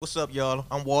What's up, y'all?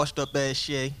 I'm washed up as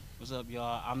Shay. What's up,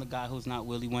 y'all? I'm the guy who's not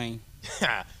Willie Wayne.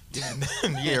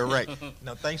 Yeah, right.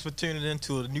 Now, thanks for tuning in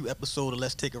to a new episode of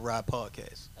Let's Take a Ride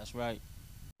podcast. That's right.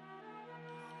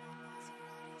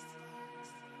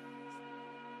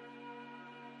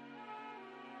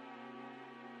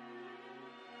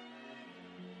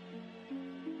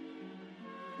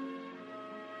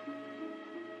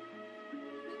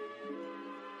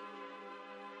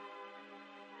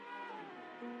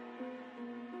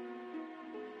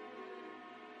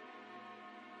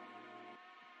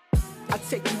 I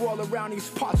take you all around these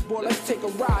parts, boy, let's take a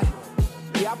ride.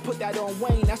 Yeah, I put that on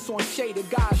Wayne, that's on Shay the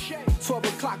God. 12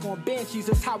 o'clock on Banshees,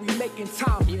 that's how we making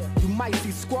time. You might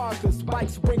see squad, cause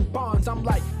bikes bring bonds. I'm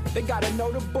like, they gotta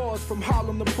know the balls from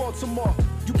Harlem to Baltimore.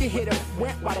 You can hear the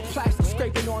went by the plastic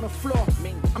scraping on the floor.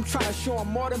 I'm trying to show 'em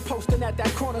more than posting at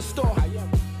that corner store.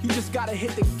 You just gotta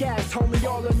hit the gas, homie,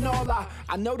 all in all.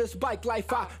 I know this bike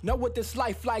life, I know what this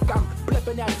life like. I'm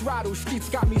flipping that throttle, streets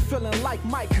got me feeling like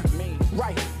Mike.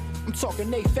 Right. I'm talking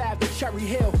Nate Fab to Cherry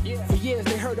Hill. For years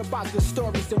they heard about the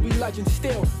stories and we legends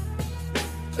still.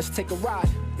 Let's take a ride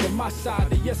from my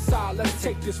side to your side. Let's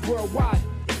take this worldwide.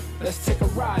 Let's take a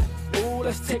ride. Ooh,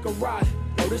 let's take a ride.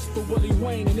 Oh, this for Willie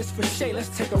Wayne and this for Shay. Let's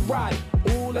take a ride.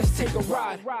 Ooh, let's take a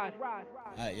ride. All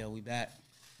right, yo, we back.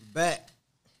 Back.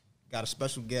 Got a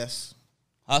special guest.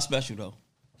 How special, though?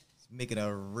 He's making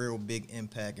a real big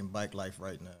impact in bike life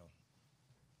right now.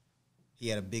 He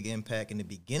had a big impact in the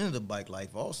beginning of the bike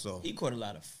life also. He caught a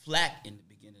lot of flack in the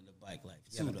beginning of the bike life,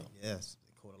 too, though. Yes,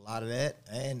 he caught a lot of that.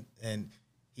 And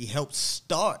he helped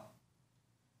start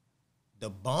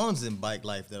the bonds in bike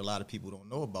life that a lot of people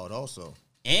don't know about also.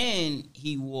 And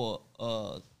he wore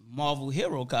a Marvel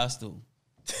hero costume.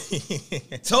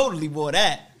 Totally wore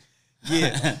that.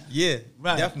 Yeah,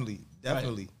 Right. definitely.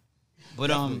 Right. But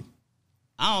Definitely.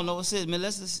 I don't know what's it, man.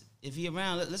 Let's just, if he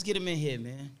around, let's get him in here,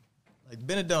 man. Like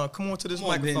Benadon, come on to this Come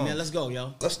on, Ben, microphone. man. Let's go,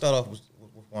 yo. Let's start off with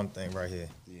one thing right here.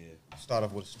 Yeah. Start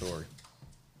off with a story.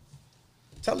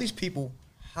 Tell these people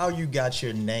how you got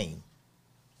your name.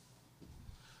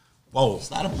 Whoa.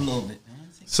 Start up a little bit, man.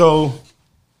 So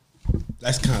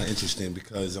that's kind of interesting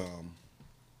because,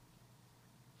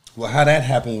 well, how that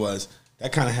happened was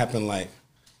that kind of happened by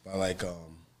like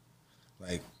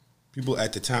people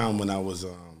at the time when I was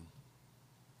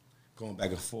going back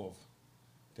and forth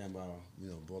down by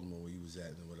Baltimore where you was at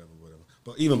and whatever.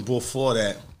 But even before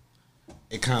that,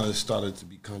 it kind of started to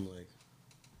become like,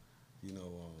 you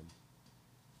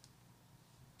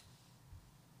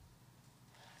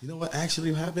know what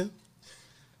actually happened?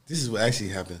 This is what actually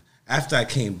happened. After I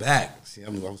came back, I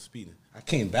was speeding. I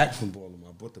came back from Baltimore.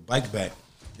 I brought the bike back,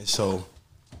 and so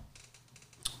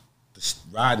the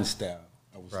riding style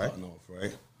I was starting off,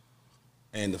 right?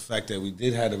 And the fact that we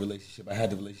did have a relationship, I had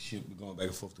the relationship with going back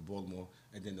and forth to Baltimore,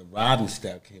 and then the riding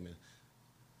style came in.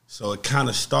 So it kind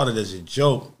of started as a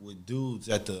joke with dudes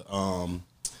at the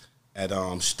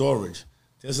storage.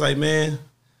 Just like, man,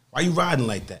 why you riding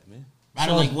like that, man?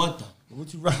 Riding like what, though?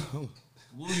 What you riding?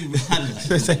 What were you riding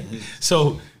like?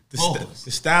 So the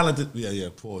style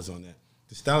at pause on that.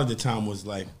 The style at the time was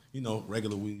like,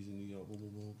 regular wheels in New York. Boom, boom,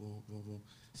 boom, boom, boom, boom.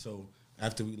 So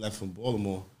after we left from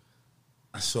Baltimore,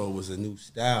 I saw it was a new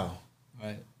style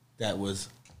that was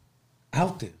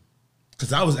out there.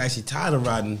 Because I was actually tired of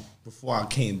riding before I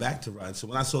came back to riding. So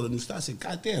when I saw the new style, I said,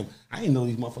 God damn, I didn't know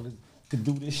these motherfuckers could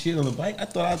do this shit on the bike. I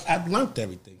thought I'd learned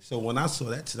everything. So when I saw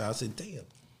that style, I said, damn,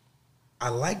 I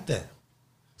like that.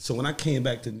 So when I came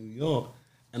back to New York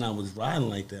and I was riding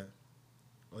like that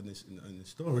in the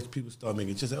storage, people started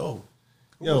making jokes. Oh,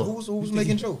 yo, Who was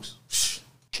making jokes?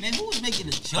 Man, who was making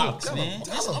the jokes, man?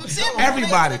 I'm serious.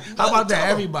 Everybody. How about that? Tell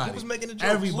 'em. Everybody. Who was making the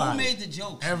jokes? Everybody. Who made the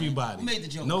jokes? man? Everybody. Who made the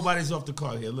jokes? Nobody's off the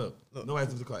car here. Look.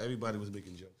 Nobody's off the car. Everybody was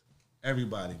making jokes.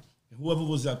 Everybody. And whoever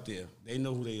was up there, they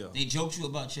know who they are. They joked you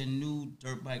about your new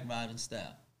dirt bike riding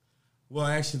style. Well,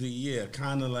 actually, yeah.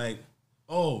 Kind of like,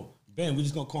 oh, Ben, we're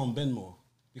just going to call him Bmore.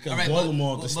 Because Right,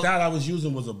 Baltimore, but- the style I was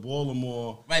using was a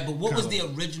Baltimore. Right, but what was kinda-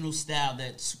 the original style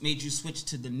that made you switch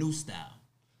to the new style?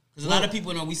 Because a lot of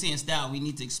people know we saying style, we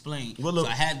need to explain. Well, look-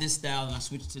 So I had this style and I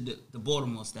switched to the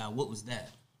Baltimore style. What was that?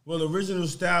 Well, the original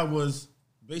style was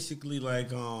basically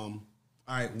like, all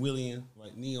right, William,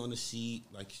 like knee on the seat,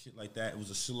 like shit like that. It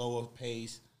was a slower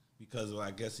pace because of,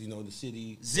 I guess, the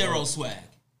city. Zero swag.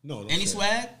 No. Any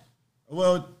swag?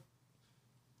 Well,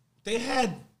 they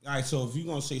had, all right, so if you're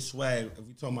going to say swag, if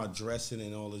you're talking about dressing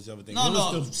and all this other things.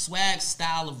 No. Swag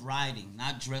style of riding,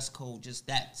 not dress code, just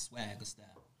that swag or style.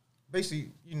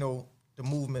 Basically, the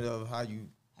movement of how you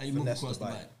Move finesse across the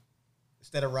bike.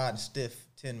 Instead of riding stiff,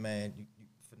 10-man, you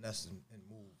finesse and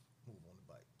move on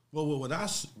the bike. Well, what I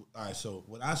saw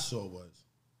was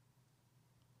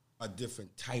a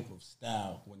different type of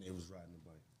style when they was riding the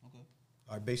bike. Okay.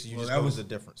 All right, basically, Well, that was the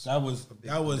difference. That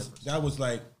was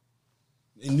like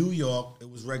in New York, it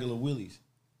was regular wheelies.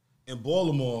 In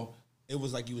Baltimore, it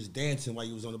was like you was dancing while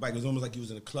you was on the bike. It was almost like you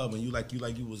was in a club and you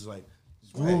was like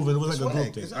grooving. It was like a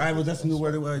group thing. Exactly. All right, that's a new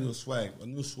word. It was swag. A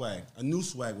new swag.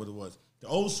 What it was. The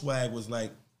old swag was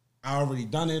like I already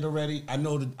done it already. I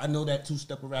know that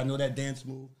two-step around. I know that dance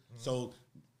move. Mm-hmm. So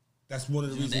that's one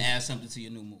of the reasons. To add something to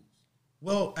your new moves.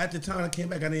 Well, at the time I came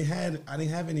back, I didn't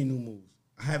have any new moves.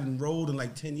 I haven't rolled in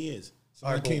like 10 years. So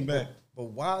I came back. But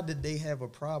why did they have a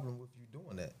problem with you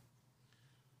doing that?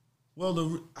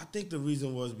 Well, I think the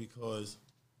reason was because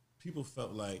people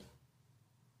felt like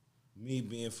me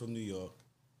being from New York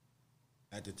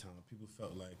at the time, people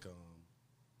felt like,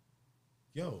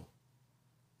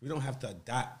 we don't have to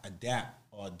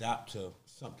adapt to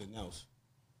something else.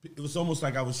 It was almost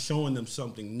like I was showing them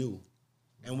something new.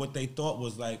 And what they thought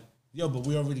was like, but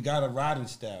we already got a riding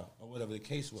style, or whatever the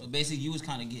case was. So basically, you was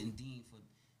kind of getting deemed for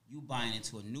you buying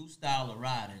into a new style of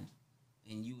riding,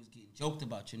 and you was getting joked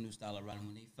about your new style of riding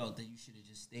when they felt that you should have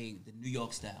just stayed the New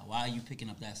York style. Why are you picking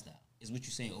up that style? Is what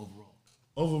you're saying overall.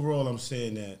 Overall, I'm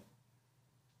saying that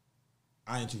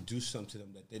I introduced something to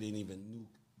them that they didn't even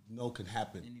know could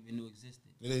happen. Didn't even know existed.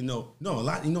 They didn't know. No, a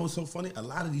lot. You know what's so funny? A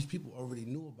lot of these people already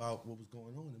knew about what was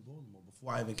going on in Baltimore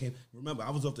before I even came. Remember, I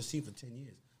was off the scene for 10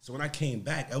 years. So when I came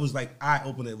back, it was like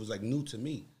eye-opening. It was like new to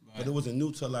me. Right. But it wasn't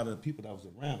new to a lot of the people that was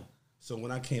around. So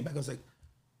when I came back, I was like,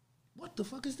 what the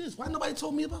fuck is this? Why nobody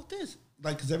told me about this?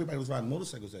 Like, because everybody was riding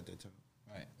motorcycles at that time.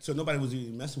 Right. So nobody was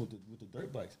even messing with the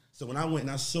dirt bikes. So when I went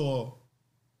and I saw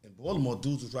in Baltimore,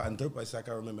 dudes was riding dirt bikes like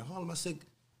I remember in Harlem, I said,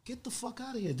 get the fuck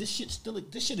out of here. This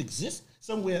shit exists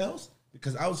somewhere else?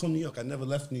 Because I was from New York. I never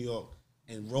left New York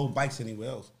and rode bikes anywhere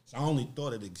else. So I only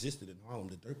thought it existed in Harlem,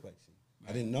 the dirt bike scene.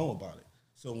 I didn't know about it.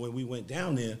 So when we went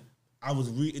down there, I was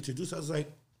reintroduced. I was like,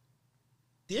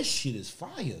 this shit is fire.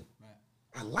 Right.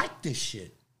 I like this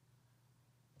shit.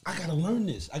 I got to learn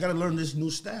this. I got to learn this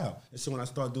new style. And so when I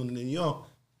started doing it in New York,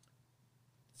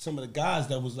 some of the guys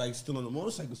that was like still on the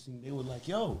motorcycle scene, they were like,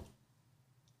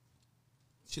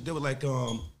 shit, they was like,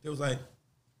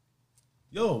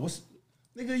 what's,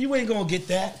 nigga, you ain't gonna get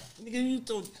that.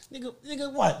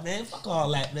 Nigga, what, man? Fuck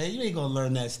all that, man. You ain't gonna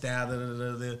learn that style.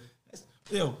 Matter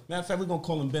of fact, we're gonna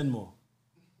call him Bmore.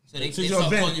 So they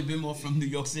start calling you Bmore from New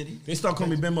York City? They start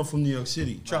calling me Bmore from New York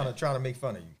City. Trying to make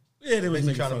fun of you. Yeah, they was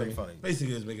trying to make fun of you.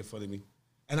 Basically, they was making fun of me.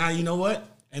 And you know what?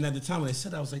 And at the time when they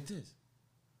said that, I was like this.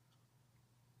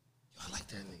 Yo, I like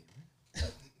that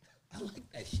name. I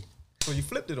like that shit. So you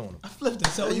flipped it on him. I flipped it.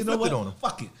 So you know what? On him.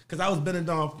 Fuck it. Because I was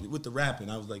Benadon with the rapping.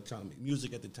 I was like trying to make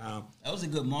music at the time. That was a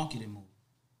good marketing move.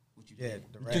 What you did.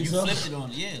 The rap. You flipped it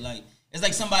on it. Yeah, like it's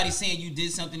like somebody saying you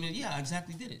did something. And, I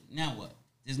exactly did it. Now what?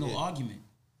 There's no argument.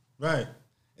 Right.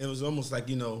 It was almost like,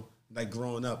 like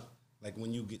growing up, like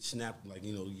when you get snapped, like,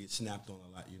 you get snapped on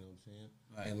a lot, you know what I'm saying?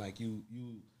 Right. And like you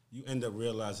end up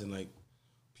realizing like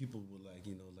people were like,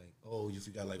 like, oh, you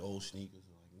forgot like old sneakers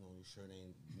or like, your shirt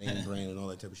ain't name brand and all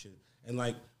that type of shit. And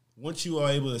like once you are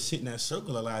able to sit in that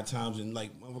circle a lot of times and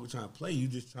like motherfucker trying to play, you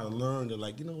just try to learn to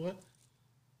like, you know what?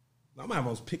 I might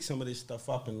have to pick some of this stuff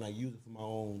up and like use it for my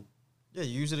own. Yeah,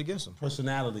 you use it against them.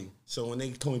 Personality. So when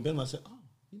they told me Benmore, I said, oh,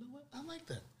 you know what? I like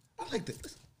that.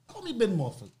 Listen, call me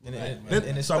Benmore for and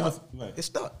it stuck. It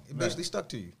stuck. It basically stuck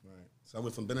to you. Right. So I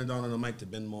went from Benadon on the mic to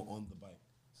Bmore on the bike.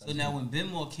 So now when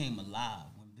Bmore came alive,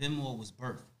 when Bmore was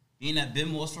birthed, being that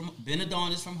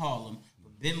Benadon is from Harlem,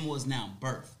 but Bmore is now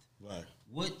birthed. Right.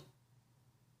 What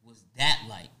was that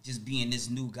like? Just being this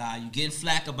new guy, you getting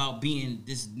flack about being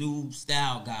this new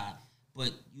style guy,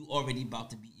 but you already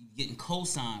about to be getting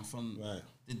co-signed from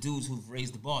the dudes who've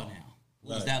raised the bar now.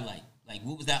 What was that like? Like,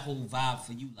 what was that whole vibe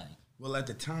for you like? Well, at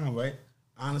the time, right,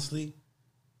 honestly,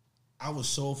 I was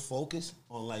so focused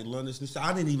on like learning this new style.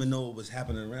 I didn't even know what was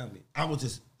happening around me. I was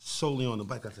just solely on the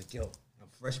bike. I was like, I'm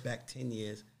fresh back 10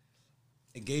 years.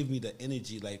 It gave me the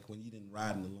energy like when you didn't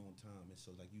ride in a long time. And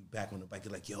so like you back on the bike,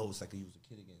 you're like, it's like you was a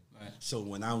kid again. Right. So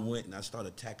when I went and I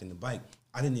started attacking the bike,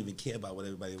 I didn't even care about what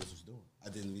everybody else was doing. I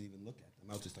didn't even look at them.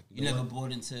 I was just like, you never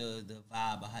bought into the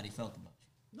vibe of how they felt about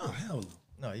you. No, hell no.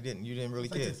 No, you didn't. You didn't really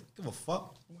care. Give a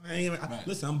fuck.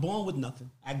 Listen, I'm born with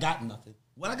nothing. I got nothing.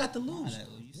 What I got to lose?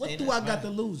 What do I got to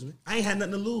lose, man? I ain't had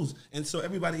nothing to lose. And so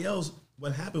everybody else,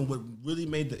 what happened, what really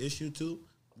made the issue too,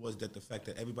 was that the fact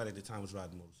that everybody at the time was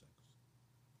riding motorcycles.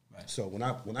 Right. So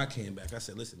when I came back, I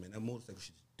said, listen, man, that motorcycle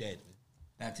shit is dead, man.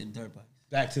 Back to the dirt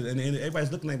bikes. And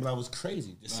everybody's looking at me like I was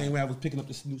crazy. The same way I was picking up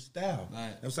this new style.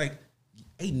 Right. I was like,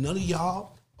 hey, none of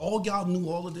y'all, all y'all knew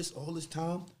all of this all this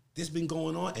time. This been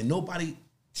going on, and nobody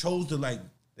chose to like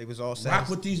They was all rock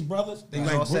with these brothers. They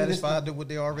was all satisfied with what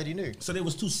they already knew. So they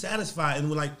was too satisfied and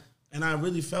were like, and I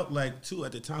really felt like too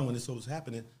at the time when this was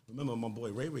happening. Remember, my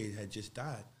boy Ray Ray had just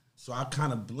died, so I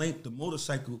kind of blamed the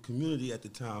motorcycle community at the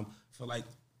time for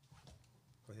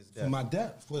his death. For my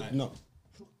death.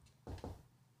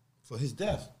 For his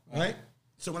death, right?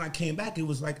 So when I came back, it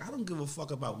was like, I don't give a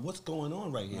fuck about what's going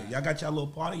on right here. Right. Y'all got y'all little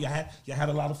party. Y'all had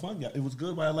a lot of fun. It was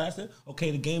good while it lasted. Okay,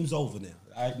 the game's over now.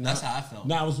 Right, that's how I felt.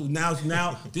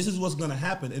 Now, this is what's gonna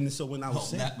happen. And so when I was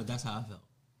saying, but that's how I felt.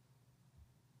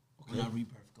 Okay. When I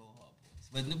rebirth, go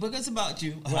hard. But it's about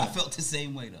you. Right. I felt the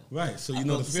same way though. Right. So you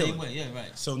know the feeling. Same way. Yeah.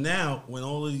 Right. So now when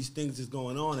all of these things is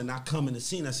going on, and I come in the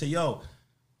scene, I say, yo.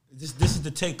 This is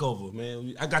the takeover,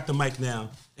 man. I got the mic now,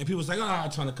 and people's like,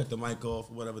 I'm trying to cut the mic off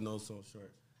or whatever. No, so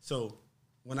short. So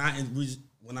when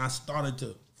I started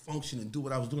to function and do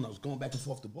what I was doing, I was going back and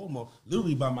forth to Baltimore,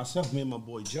 literally by myself, me and my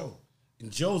boy Joe.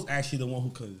 And Joe's actually the one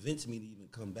who convinced me to even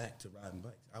come back to riding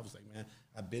bikes. I was like, man,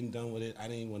 I've been done with it. I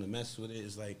didn't even want to mess with it.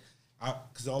 It's like,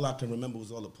 because all I can remember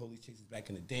was all the police chases back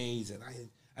in the days, and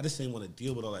I just didn't want to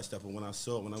deal with all that stuff. And when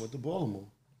I went to Baltimore,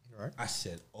 right. I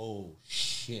said, oh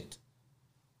shit.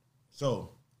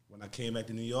 So when I came back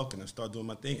to New York and I started doing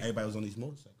my thing, everybody was on these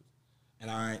motorcycles,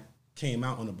 and I came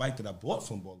out on a bike that I bought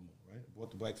from Baltimore. Right, I bought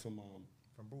the bike from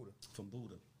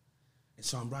Buddha, and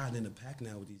so I'm riding in the pack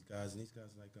now with these guys, and these guys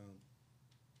like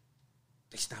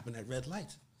they stopping at red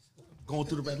lights, going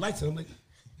through the red lights, and I'm like,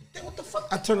 hey, what the fuck?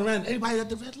 I turn around, everybody at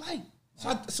the red light.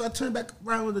 So I turn back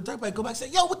around with the dirt bike, go back, and say,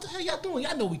 yo, what the hell y'all doing?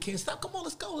 Y'all know we can't stop. Come on,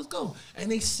 let's go. And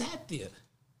they sat there.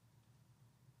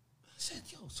 I said,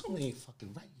 yo, something ain't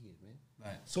fucking right here, man.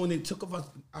 Right. So when they took off,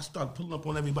 I started pulling up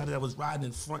on everybody that was riding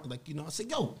in front. Like, I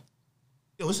said, yo,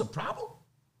 it's a problem?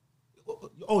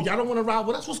 Oh, y'all don't want to ride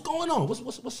with us? What's going on?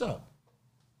 What's up?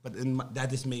 But that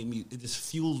just it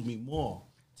just fuels me more.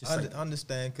 I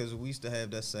understand, because we used to have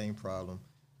that same problem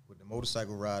with the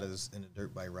motorcycle riders and the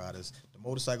dirt bike riders. The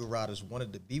motorcycle riders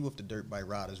wanted to be with the dirt bike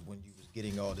riders when you was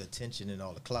getting all the attention and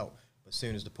all the clout. But as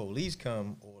soon as the police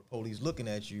come, or the police looking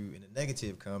at you and the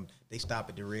negative come, they stop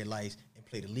at the red lights and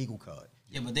play the legal card.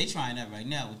 Yeah, but they trying that right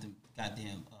now with them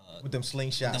goddamn with them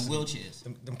slingshots, them wheelchairs,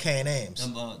 them Can-Ams.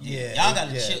 Y'all got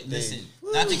to listen.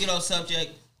 Not to get off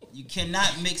subject, you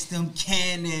cannot mix them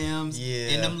Can-Ams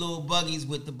and them little buggies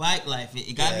with the bike life.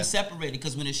 It got to be separated,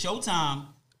 because when it's showtime,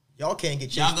 y'all can't get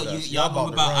chased with us. Y'all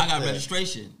go about, I got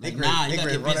registration. Like, you got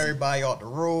to run everybody off the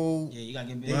road. Yeah, you got to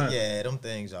get busy. Right. Yeah, them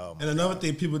things are. And another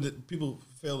thing people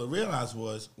fail to realize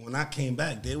was, when I came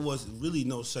back, there was really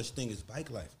no such thing as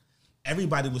bike life.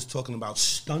 Everybody was talking about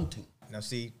stunting. Now,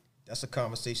 see, that's a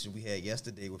conversation we had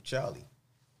yesterday with Charlie.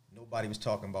 Nobody was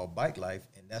talking about bike life,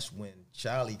 and that's when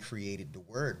Charlie created the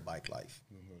word bike life.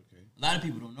 Mm-hmm, okay. A lot of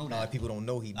people don't know that. A lot of people don't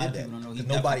know he did that. He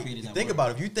nobody think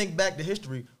about it. If you think back to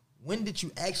history, when did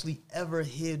you actually ever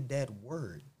hear that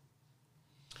word?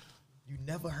 You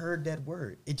never heard that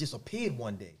word. It just appeared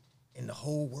one day, and the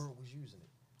whole world was using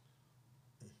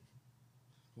it.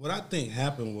 What I think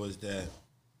happened was that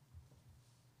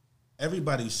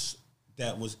everybody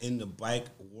that was in the bike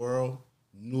world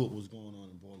knew what was going on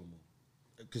in Baltimore,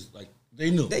 because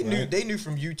they knew. They knew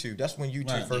from YouTube. That's when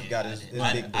YouTube first got his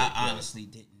big. I honestly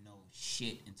didn't know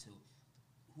shit until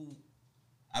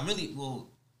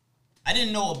I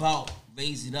didn't know about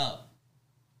Raise It Up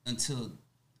until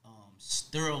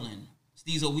Sterling,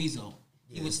 Steezo Weezo.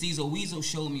 Yeah. Steezo Weezo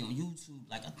showed me on YouTube,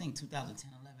 I think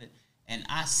 2010, 11, and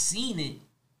I seen it,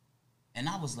 and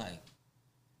I was like,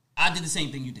 I did the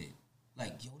same thing you did.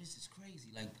 Yo, this is crazy.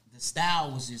 The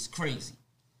style was just crazy.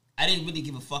 I didn't really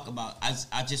give a fuck about.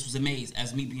 I just was amazed,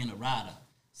 as me being a rider,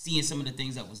 seeing some of the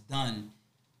things that was done.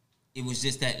 It was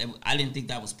just that I didn't think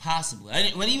that was possible.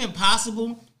 When even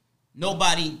possible,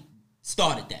 nobody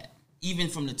started that. Even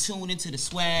from the tuning to the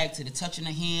swag to the touching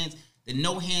the hands, the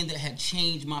no-hander had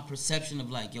changed my perception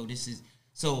of yo, this is.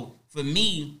 So for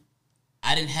me,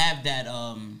 I didn't have that.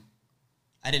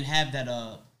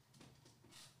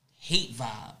 Hate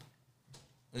vibe.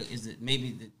 Is it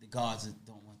maybe the guards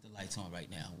don't want the lights on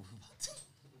right now?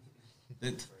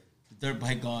 The dirt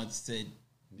bike guards said,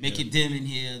 make it dim in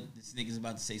here. This nigga's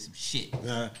about to say some shit.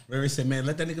 Ray said, man,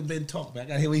 let that nigga Ben talk, man. I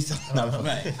gotta hear what he's talking about.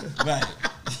 Right.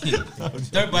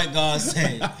 Dirt bike guards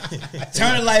said,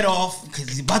 turn the light off, because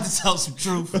he's about to tell some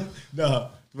truth.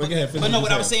 But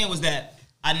what I was saying was that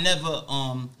I never,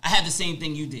 I had the same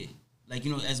thing you did.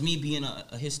 As me being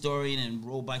a historian and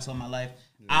rode bikes all my life,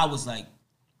 I was a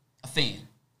fan.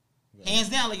 Right. Hands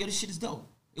down, yo, this shit is dope.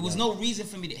 It was no reason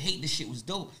for me to hate this shit was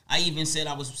dope. I even said,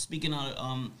 I was speaking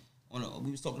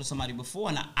we was talking to somebody before,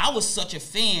 and I was such a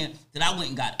fan that I went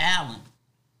and got Allen.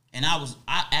 And I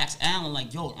asked Alan,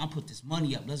 like, yo, I'm put this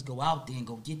money up. Let's go out there and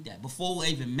go get that. Before we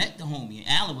even met the homie, and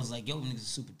Alan was like, yo, niggas are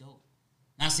super dope.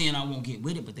 Not saying I won't get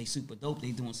with it, but they super dope.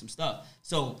 They doing some stuff.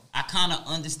 So I kind of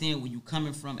understand where you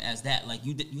coming from as that. Like,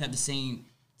 you have the same,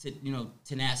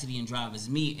 tenacity and drive as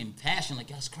me and passion. Like,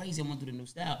 that's crazy. I want to do the new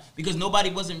style. Because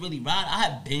nobody wasn't really riding. I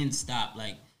had been stopped,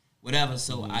 like, whatever.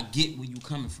 So I get where you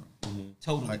coming from.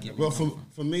 Totally get where you coming from.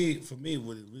 For me,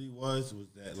 what it really was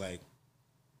that, like,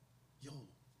 yo,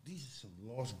 these are some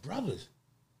lost brothers.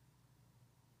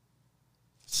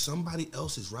 Somebody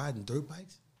else is riding dirt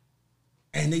bikes,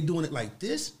 and they doing it like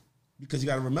this. Because you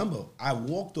got to remember, I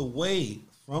walked away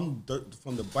from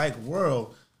the bike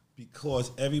world because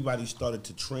everybody started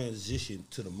to transition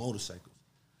to the motorcycles,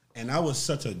 and I was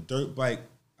such a dirt bike.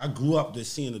 I grew up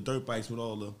just seeing the dirt bikes with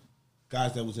all the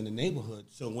guys that was in the neighborhood.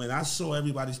 So when I saw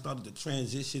everybody started to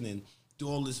transition and do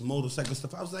all this motorcycle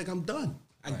stuff, I was like, I'm done.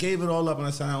 I gave it all up, and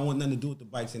I said, I don't want nothing to do with the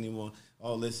bikes anymore,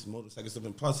 all this motorcycle stuff.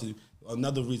 And plus,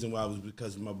 another reason why was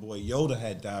because my boy Yoda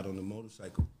had died on the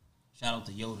motorcycle. Shout out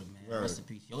to Yoda, man. Right. Rest in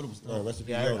peace. Yoda was dope. Rest in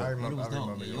peace, Yoda. I remember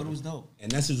Yoda was dope.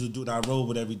 And that's just the dude I rode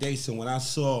with every day. So when I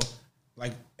saw,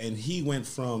 like, and he went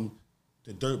from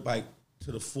the dirt bike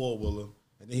to the four-wheeler,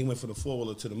 and then he went from the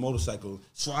four-wheeler to the motorcycle.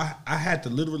 So I had to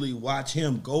literally watch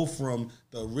him go from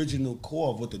the original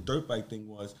core of what the dirt bike thing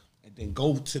was, and then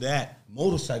go to that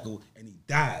motorcycle, and he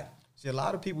died. See, a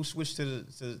lot of people switch to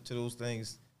those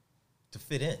things to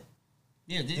fit in.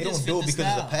 Yeah, they don't do it because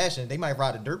it's a passion. They might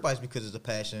ride the dirt bikes because it's a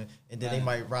passion, and then they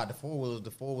might ride the four wheelers.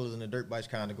 The four wheelers and the dirt bikes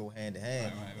kind of go hand in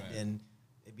hand. Right. And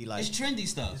it'd be like it's trendy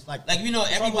stuff. It's like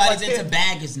everybody's like into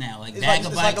baggers now. Like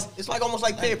it's like almost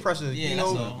like peer pressure. Yeah,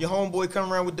 your homeboy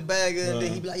come around with the bagger, and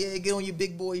then he be like, "Yeah, get on your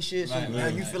big boy shit." So now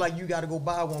you feel like you got to go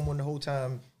buy one when the whole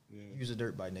time you use a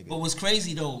dirt bike, nigga. But what's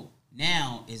crazy though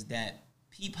now is that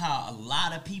peep how a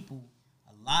lot of people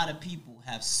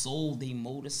have sold their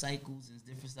motorcycles and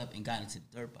different stuff and got into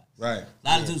the dirt bikes. Right. A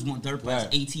lot of dudes want dirt bikes,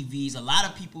 ATVs. A lot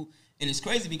of people, and it's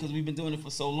crazy because we've been doing it for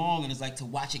so long, and it's like to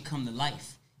watch it come to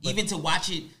life, even to watch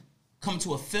it come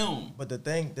to a film. But the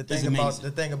thing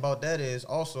about that is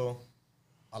also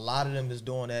a lot of them is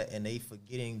doing that, and they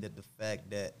forgetting that the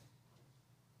fact that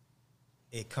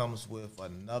it comes with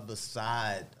another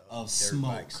side of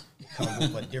smoke. Bikes. It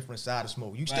comes with a different side of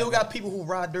smoke. You still got people who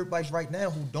ride dirt bikes right now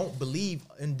who don't believe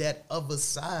in that other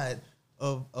side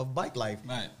of bike life.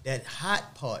 Right. That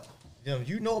hot part.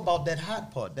 You know about that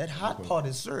hot part. That hot part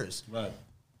is serious. Right.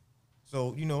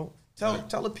 So,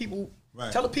 tell the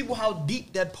people how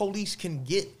deep that police can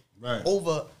get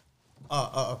over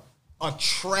a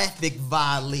traffic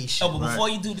violation. Oh, but before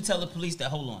you do to tell the police that,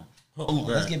 hold on.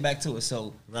 Let's get back to it.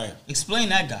 So, explain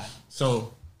that guy.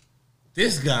 So,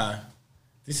 this guy,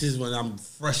 this is when I'm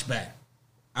fresh back.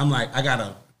 I'm like, I got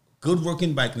a good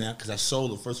working bike now because I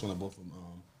sold the first one I bought from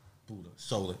Buddha.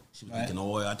 Sold it. She was leaking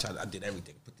oil. I did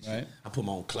everything. I put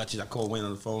my own clutches. I called Wayne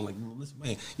on the phone like, listen,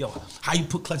 man, yo, how you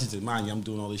put clutches in? Mind you, I'm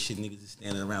doing all this shit. Niggas is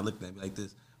standing around looking at me like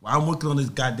this. While I'm working on this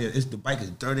goddamn, the bike is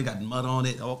dirty, got mud on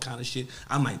it, all kind of shit.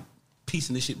 I'm like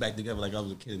piecing this shit back together like I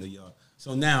was a kid in the yard.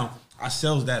 So now I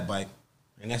sells that bike,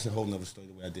 and that's a whole nother story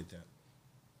the way I did that.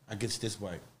 I gets this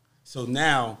bike. So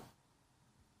now,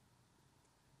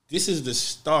 this is the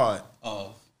start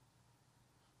of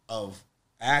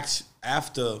acts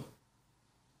after,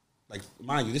 like,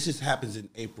 mind you, this happens in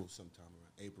April sometime,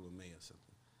 around April or May or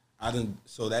something.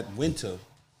 So that winter,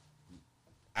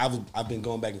 I've been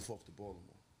going back and forth to Baltimore.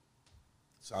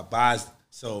 So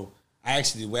I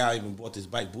actually, the way I even bought this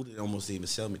bike, Buddha almost didn't even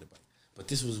sell me the bike. But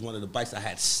this was one of the bikes I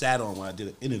had sat on when I did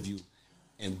an interview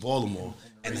in Baltimore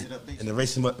and the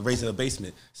Raising the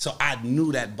Basement. So I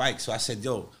knew that bike. So I said,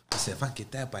 if I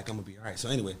get that bike, I'm going to be all right. So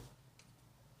anyway,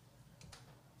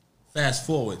 fast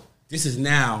forward. This is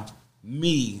now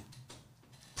me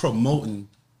promoting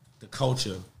the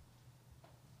culture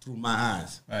through my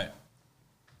eyes. Right.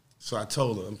 So I'm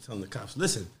telling the cops,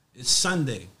 listen, it's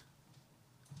Sunday.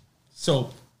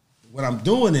 So what I'm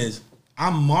doing is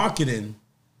I'm marketing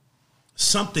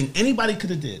something anybody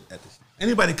could have did at this.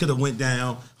 Anybody could have went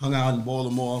down, hung out in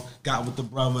Baltimore, got with the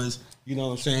brothers, you know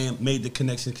what I'm saying, made the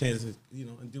connection,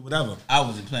 and do whatever. I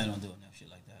wasn't planning on doing that shit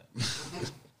like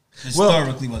that.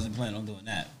 Historically, wasn't planning on doing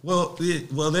that. Well,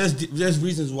 there's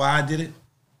reasons why I did it.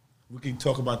 We can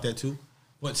talk about that too.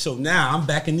 But so now I'm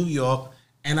back in New York,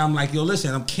 and I'm like, yo,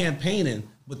 listen, I'm campaigning,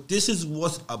 but this is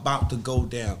what's about to go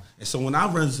down. And so when I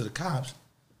run into the cops,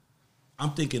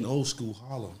 I'm thinking old school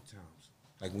Harlem times.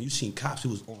 Like when you seen cops, it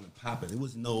was on and popping. It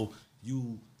was no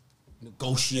you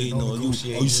negotiating or as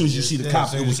soon as you see the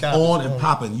cops, it was on and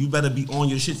popping. You better be on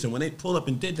your shit. So when they pulled up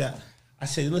and did that, I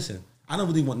said, listen, I don't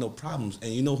really want no problems.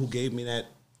 And you know who gave me that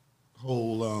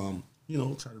whole,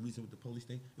 try to reason with the police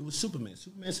thing. It was Superman.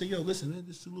 Superman said, yo, listen, man,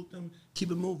 just salute them,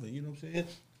 keep it moving. You know what I'm saying?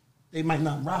 They might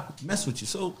not mess with you.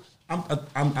 So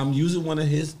I'm using one of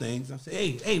his things. I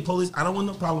say, hey, police, I don't want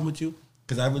no problem with you.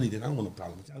 Because I really did. I don't want no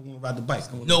problem with you. I want to ride the bike.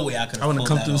 No way I could. I want to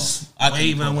come through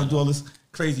wave and I want to do all this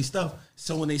crazy stuff.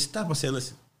 So when they stop, I say,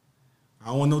 listen, I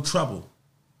don't want no trouble.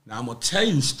 Now I'm going to tell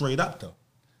you straight up, though.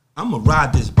 I'm going to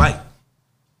ride this bike.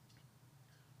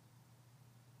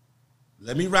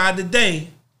 Let me ride today.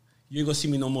 You ain't going to see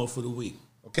me no more for the week.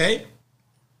 Okay?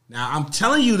 Now, I'm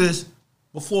telling you this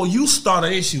before you start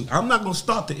an issue. I'm not going to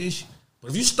start the issue.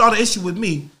 But if you start an issue with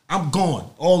me, I'm going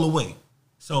all the way.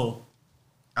 So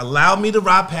allow me to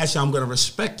ride past you. I'm going to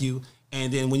respect you.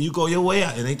 And then when you go your way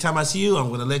out, and anytime I see you, I'm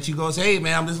going to let you go and say, hey,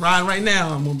 man, I'm just riding right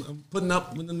now. I'm putting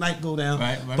up when the night go down.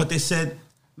 Right. But they said,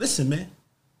 listen, man,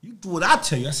 you do what I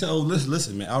tell you. I said, oh,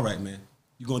 listen, man. All right, man.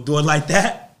 You going to do it like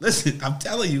that? Listen, I'm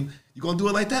telling you. You going to do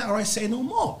it like that? All right, say no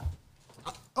more.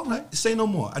 All right, say no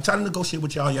more. I tried to negotiate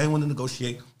with y'all. Y'all ain't want to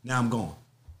negotiate. Now I'm going.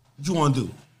 What you want to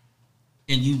do?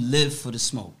 And you live for the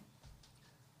smoke.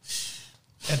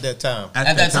 At that time.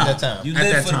 At that time. You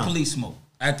live for the police smoke.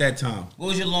 At that time. What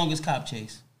was your longest cop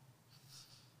chase?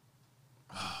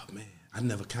 Oh, man. I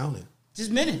never counted.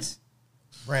 Just minutes.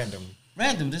 Random.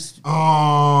 Just.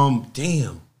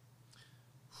 Damn.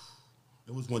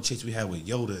 It was one chase we had with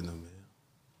Yoda in them, man.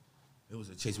 It was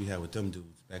a chase we had with them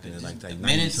dudes back in the like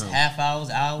minutes, half hours,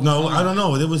 hours. No, I don't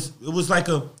know. It was like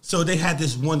so they had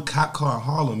this one cop car in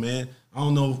Harlem, man. I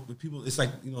don't know if people. It's like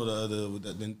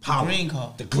the Impala, green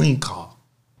car. The green car.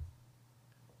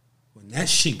 When that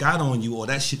shit got on you or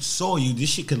that shit saw you, this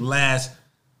shit could last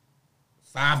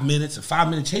 5 minutes or 5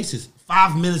 minute chases.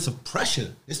 5 minutes of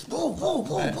pressure. It's boom, boom,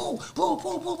 boom, boom, boom, boom,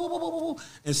 boom, boom, boom, boom, boom.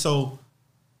 And so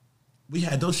we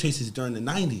had those chases during the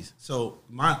 90s. So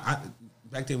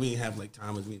back then we didn't have like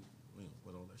timers. We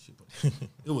what all that shit. But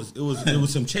it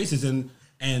was some chases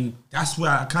and that's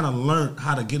where I kind of learned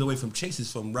how to get away from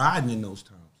chases from riding in those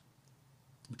times.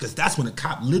 Because that's when the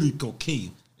cop literally gonna kill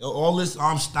you. All this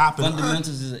arm stopping.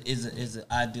 Fundamentals is an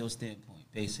ideal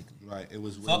standpoint, basically. Right. It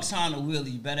was fuck time or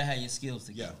wheelie, you better have your skills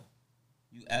together.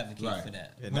 Yeah. You advocate for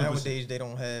that. Yeah, nowadays they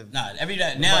don't have.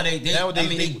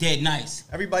 Nowadays they dead nice.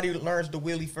 Everybody learns the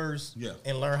wheelie first,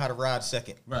 and learn how to ride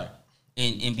second. Right.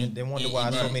 And then wonder why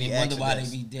so many accidents. Wonder why they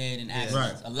be dead in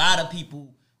accidents. Right. A lot of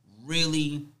people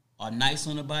really are nice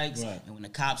on the bikes, and when the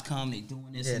cops come, they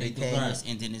doing this and they doing this,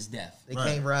 and then it's death. They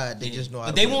can't ride. They just know how.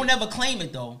 But they won't never claim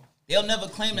it though. They'll never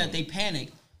claim that they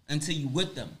panic until you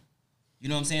with them. You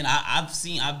know what I'm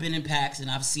saying? I've been in packs and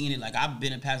I've seen it. Like I've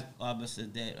been in packs.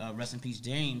 Rest in peace,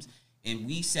 James. And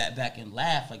we sat back and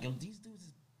laughed like, yo, these dudes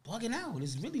is bugging out.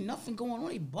 There's really nothing going on.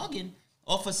 They bugging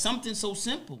off of something so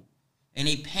simple, and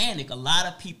they panic. A lot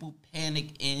of people panic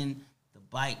in the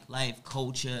bike life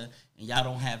culture, and y'all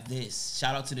don't have this.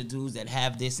 Shout out to the dudes that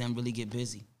have this and really get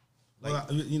busy. Like,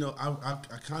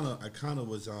 I kind of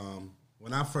was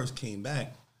when I first came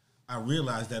back, I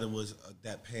realized that it was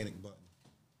that panic button.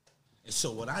 And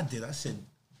so what I did, I said,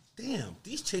 damn,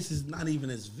 these chases not even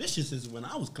as vicious as when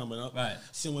I was coming up. Right.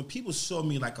 So when people saw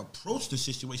me like approach the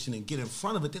situation and get in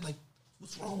front of it, they're like,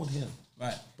 what's wrong with him?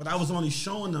 Right. But I was only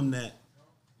showing them that,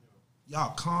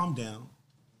 y'all calm down,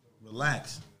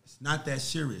 relax. It's not that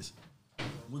serious.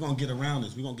 We're going to get around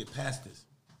this. We're going to get past this.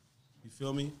 You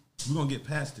feel me? We're going to get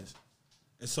past this.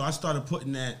 And so I started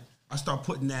putting that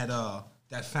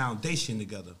foundation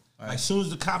together. Right. Like as soon as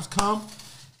the cops come,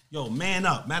 yo, man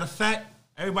up. Matter of fact,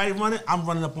 everybody running, I'm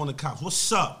running up on the cops.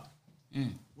 What's up?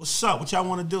 What's up? What y'all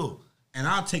want to do? And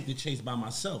I'll take the chase by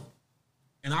myself.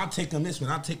 And I'll take them this way,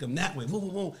 and I'll take them that way. Boom, boom,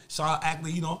 boom. So I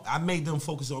actually, I made them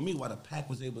focus on me while the pack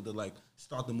was able to like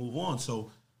start to move on.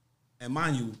 So, and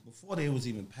mind you, before they was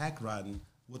even pack riding,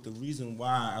 what the reason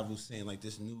why I was saying like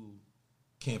this new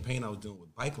campaign I was doing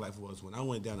with Bike Life was when I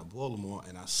went down to Baltimore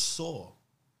and I saw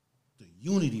the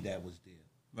unity that was there.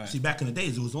 Right. See, back in the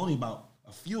days, it was only about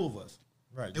a few of us.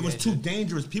 Right. It was too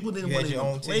dangerous. People didn't want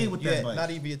to play with that bike. Not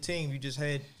even your team. You just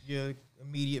had your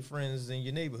immediate friends in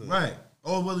your neighborhood. Right.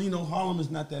 Oh, well, Harlem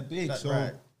is not that big.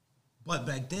 Right. But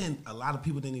back then, a lot of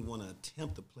people didn't even want to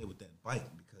attempt to play with that bike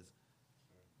because,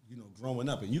 growing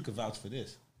up, and you can vouch for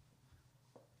this.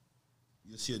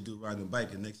 You'll see a dude riding a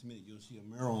bike, and next minute you'll see a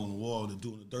mural on the wall that's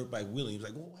doing a dirt bike wheelie. He's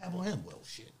like, well, what happened to him? Well,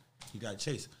 shit. He got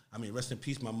chased. I mean, rest in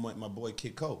peace, my boy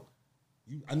Kid Cole.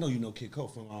 I know you know Kid Cole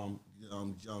from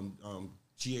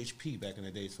GHP back in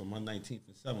the days from 119th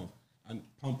and 7th. And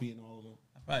Pumpy and all of them.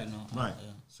 I probably know. Right.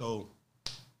 Yeah. So,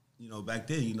 back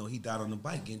then, he died on the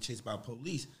bike getting chased by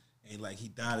police. And, he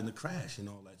died in the crash and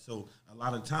all that. So, a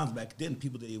lot of times back then,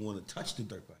 people didn't even want to touch the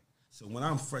dirt bike. So, when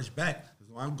I'm fresh back,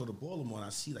 when I go to Baltimore and I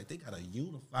see, they got a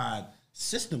unified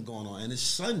system going on, and it's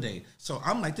Sunday. So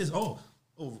I'm like this. Oh,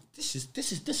 this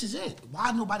is it.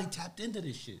 Why nobody tapped into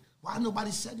this shit? Why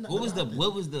nobody said nothing?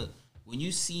 What was the when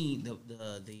you seen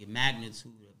the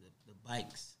magnitude of the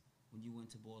bikes when you went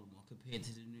to Baltimore compared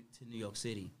to New York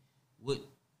City? What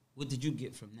did you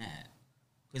get from that?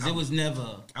 Because it was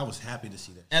never. I was happy to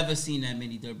see that. Ever seen that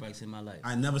many dirt bikes in my life?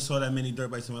 I never saw that many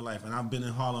dirt bikes in my life, and I've been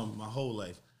in Harlem my whole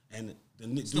life. And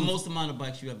it's the most amount of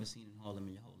bikes you ever seen in Harlem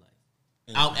in your whole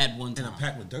life. Out at one time. In a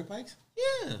pack with dirt bikes?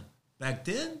 Yeah. Back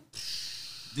then?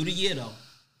 Do the year though.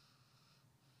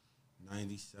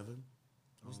 97.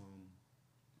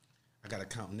 I gotta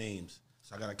count names.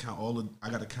 So I gotta count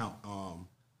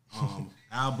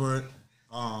Albert.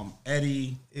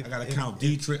 Eddie, I gotta count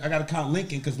Dietrich. I gotta count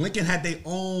Lincoln because Lincoln had their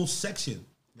own section.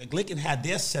 Like Lincoln had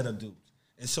their set of dudes,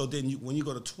 and so then when you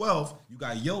go to 12, you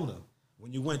got Yoda.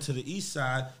 When you went to the east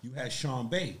side, you had Sean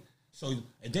Bay. So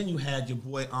and then you had your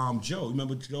boy Joe.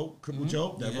 Remember Joe, Cripple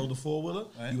Joe that rode the 4-wheeler?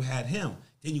 Right. You had him.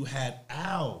 Then you had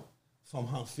Al from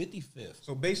 55th.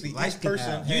 So basically, each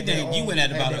person you went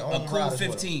at about a cool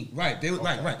 15. Right. They were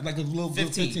right, like a little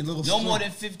 15, little no more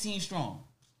than 15 strong.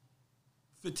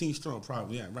 15 strong,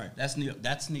 probably. Yeah, right. That's New York.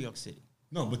 That's New York City.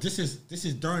 No, but this is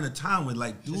during a time when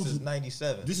like dudes. This is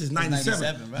 97. This is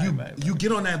 97. Right. You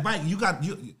get on that bike,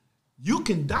 you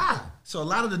can die. So a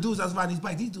lot of the dudes that was riding these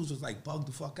bikes, these dudes was like bugged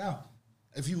the fuck out.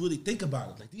 If you really think about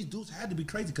it, like these dudes had to be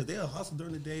crazy because they'll hustle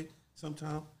during the day.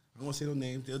 Sometimes I don't want to say no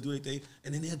names. They'll do anything,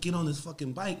 and then they'll get on this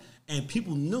fucking bike, and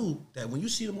people knew that when you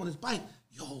see them on this bike,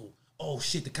 oh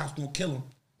shit, the cops gonna kill him.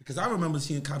 Because I remember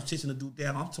seeing cops chasing the dude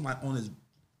down. I'm talking about on his.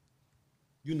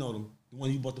 You know them. The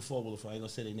one you bought the 4-wheeler for. I ain't gonna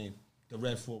say their name. The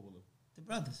red 4-wheeler. The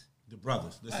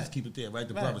brothers. Let's just keep it there, right?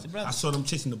 The brothers. I saw them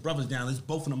chasing the brothers down. There's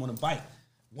both of them on the bike.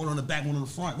 One on the back, one on the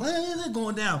front. Well, they're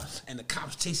going down. And the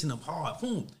cops chasing them hard.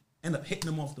 Boom. End up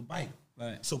hitting them off the bike.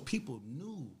 Right. So people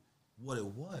knew what it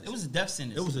was. It was a death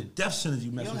sentence. It was a death sentence.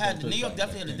 You messed with that. New York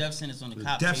definitely had a death sentence on the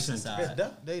cop chasing side.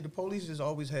 The police has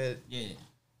always had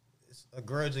a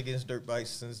grudge against dirt bikes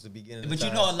since the beginning. But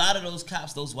you know, a lot of those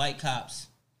cops, those white cops,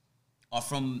 are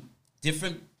from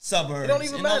different suburbs. It don't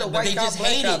even matter. White cops,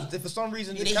 black cops. For some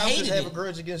reason, the cops just have a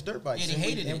grudge against dirt bikes. Yeah, they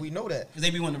hated it. And we know that. Because they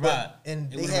be wanting to ride. And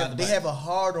they have a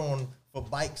hard on for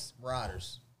bikes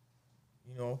riders.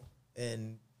 You know?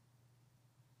 And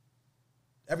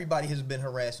everybody has been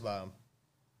harassed by them.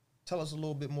 Tell us a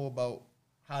little bit more about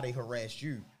how they harassed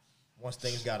you once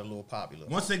things got a little popular.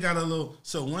 Once they got a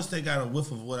whiff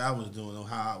of what I was doing or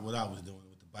what I was doing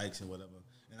with the bikes and whatever.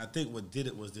 And I think what did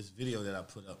it was this video that I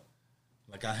put up.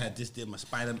 Like I had just did my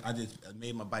I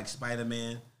made my bike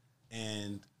Spider-Man,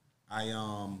 and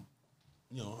I'm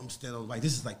standing on the bike.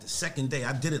 This is like the second day.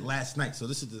 I did it last night, so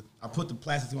I put the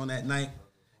plastic on that night.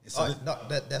 And so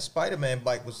that Spider-Man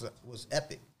bike was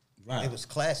epic. Right. It was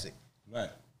classic. Right.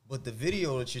 But the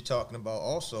video that you're talking about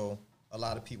also, a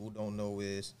lot of people don't know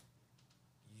is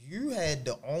you had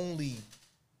the only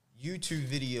YouTube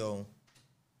video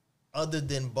other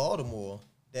than Baltimore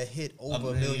that hit over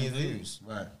a million views.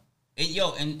 Right.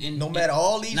 And no matter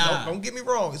all these, don't get me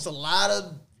wrong, it's a lot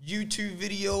of YouTube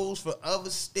videos for other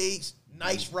states,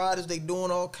 nice riders, they doing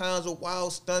all kinds of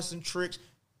wild stunts and tricks,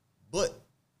 but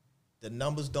the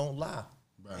numbers don't lie.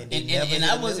 Right. And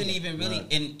I wasn't even really,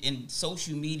 and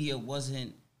social media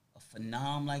wasn't a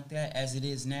phenomenon like that as it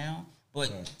is now, but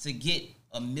to get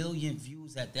 1 million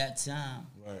views at that time,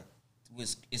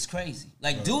 it's crazy.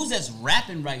 Like dudes that's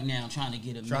rapping right now trying to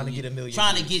get a million,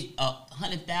 trying to get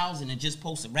 100,000 and just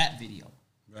post a rap video.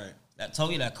 Right. I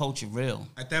told you that culture real.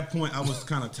 At that point, I was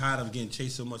kind of tired of getting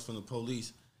chased so much from the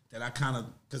police that I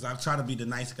because I try to be the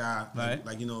nice guy, right?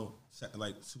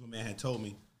 Like Superman had told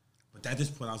me. But at this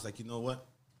point, I was like, you know what?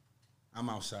 I'm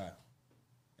outside.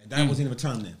 And that wasn't even a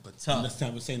term then. But this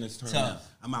time we're saying this term now.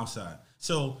 I'm outside.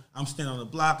 So I'm standing on the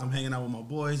block. I'm hanging out with my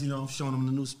boys, showing them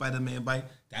the new Spider-Man bike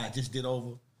that I just did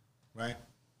over, right?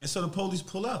 And so the police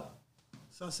pull up.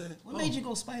 So I said, what made you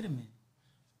go Spider-Man?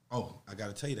 Oh, I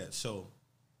got to tell you that. So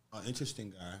an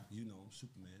interesting guy,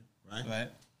 Superman, right? Right.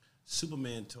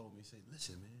 Superman told me, he said,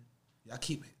 listen, man, y'all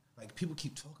people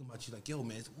keep talking about you like, yo,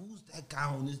 man, who's that guy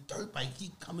on this dirt bike?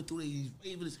 He coming through there, he's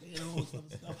waving his hand on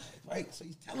stuff, right? So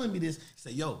he's telling me this. He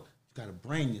said, yo, you got to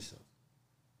brand yourself.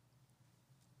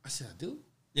 I said, I do?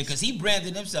 Yeah, because he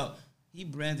branded himself. He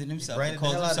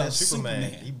called himself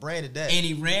Superman. He branded that. And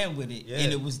he ran with it,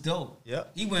 and it was dope.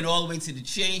 Yep. He went all the way to the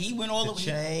chain. He went all the way to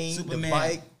the chain, Superman. The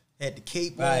bike, had the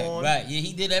cape on. Right, yeah,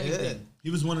 he did everything. Yeah. He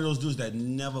was one of those dudes that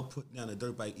never put down a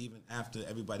dirt bike even after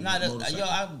everybody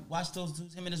I watched those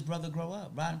dudes, him and his brother grow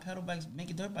up, riding pedal bikes,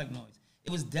 making dirt bike noise. It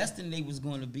was destined they was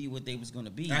going to be what they was going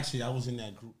to be. Actually, I was in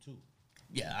that group too.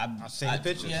 Yeah, I've seen the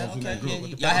pictures. Yeah, okay.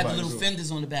 Group, Y'all had the little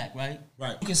fenders on the back, right?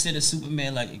 Right. You consider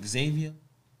Superman like Xavier,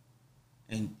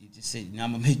 and you just say, "Now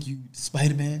I'm gonna make you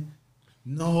Spider-Man."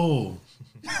 No.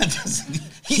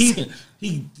 he.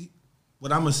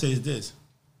 What I'm gonna say is this: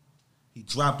 he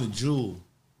dropped a jewel.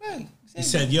 Right. He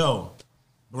said, "Yo,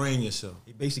 brain yourself."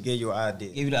 He basically gave you an idea.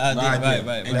 Gave you the idea,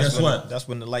 right. And guess what? That's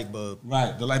when the light bulb.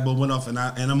 Right, the light bulb went off, and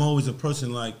I'm always a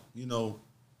person like,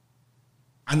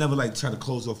 I never like try to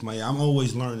close off my ear. I'm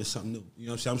always learning something new. You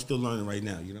know what I'm saying? I'm still learning right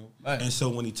now, Right. And so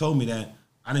when he told me that,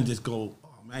 I didn't just go,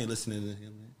 oh man, I ain't listening to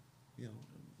him, man.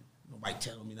 Nobody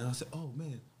telling me that. I said, oh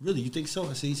man, really? You think so?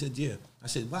 He said, yeah. I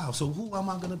said, wow, so who am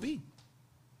I gonna be?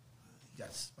 He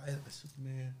got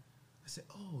Superman. I said,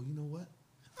 oh, you know what?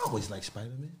 I always like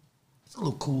Spider-Man. It's a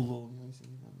little cool little,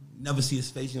 you never see his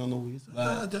face, you don't know who he is.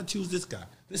 Right. I'll choose this guy.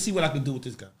 Let's see what I can do with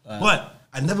this guy. Right. But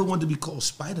I never wanted to be called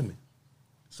Spider-Man.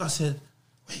 So I said,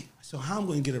 wait, so how am I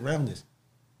going to get around this?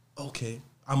 Okay,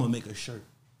 I'm going to make a shirt.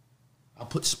 I'll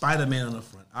put Spider-Man on the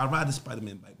front. I'll ride the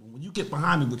Spider-Man bike. But when you get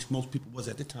behind me, which most people was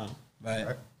at the time,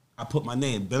 Right. I put my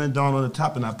name, Benadon, on the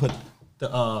top, and I put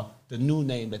the new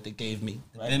name that they gave me.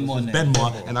 Right?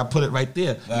 Bmore, and I put it right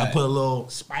there. Right. And I put a little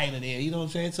spider there, you know what I'm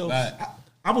saying? So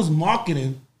I was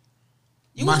marketing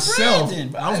myself.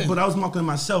 But I was marketing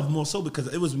myself more so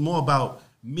because it was more about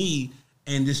me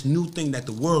and this new thing that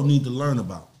the world need to learn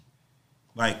about.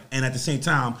 Like, and at the same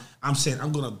time, I'm saying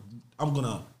I'm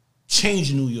gonna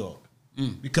change New York.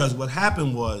 Because what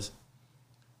happened was,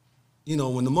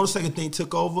 when the motorcycle thing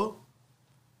took over,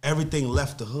 everything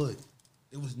left the hood.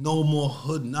 There was no more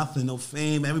hood, nothing, no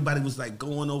fame. Everybody was like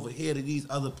going over here to these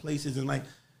other places, and like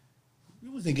we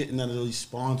wasn't getting none of those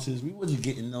sponsors. We wasn't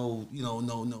getting no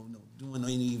doing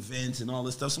any events and all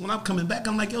this stuff. So when I'm coming back,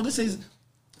 I'm like, yo, this is.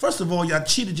 First of all, y'all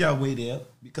cheated y'all way there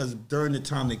because during the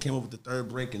time they came up with the third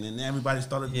break, and then everybody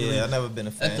started doing. Yeah, I've never been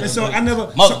a fan. And so I never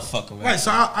motherfucker. Right.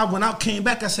 So I when I came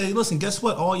back, I said, hey, listen, guess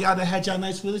what? All y'all that had y'all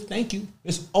nights with us, thank you.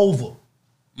 It's over.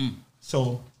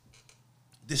 So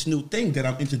this new thing that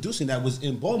I'm introducing that was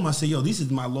in Baltimore, I said, yo, these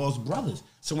are my lost brothers.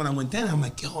 So when I went down, I'm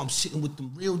like, yo, I'm sitting with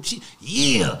them real G.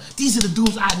 Yeah, these are the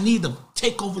dudes I need to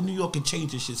take over New York and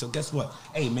change this shit. So guess what?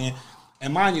 Hey, man,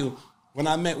 and mind you, when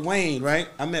I met Wayne, right?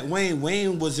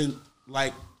 Wayne wasn't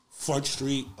like Front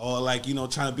Street or like,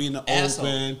 trying to be in the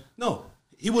open. No,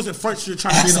 he wasn't Front Street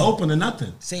trying to be in the open or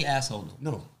nothing. Say asshole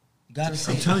though. No. You gotta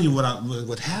say I'm telling you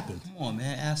what happened. Come on,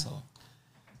 man, asshole.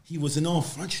 He wasn't on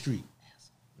Front Street.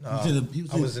 No, I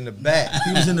was in the back.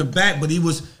 He was in the back, but he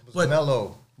was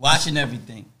mellow. Watching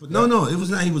everything. But no, it was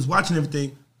not. He was watching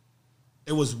everything.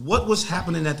 It was what was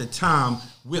happening at the time.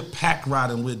 We're pack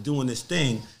riding. We're doing this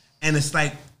thing, and it's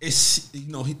like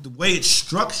the way it's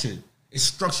structured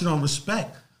on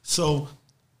respect. So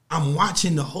I'm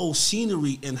watching the whole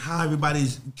scenery and how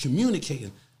everybody's communicating.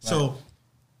 Right. So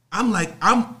I'm like,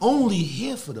 I'm only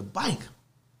here for the bike.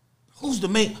 Who's the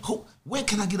main? Where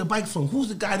can I get a bike from? Who's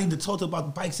the guy I need to talk to about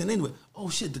the bikes? And anyway, oh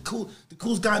shit, the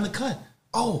coolest guy in the cut.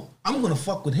 Oh, I'm gonna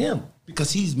fuck with him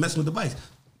because he's messing with the bikes.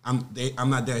 I'm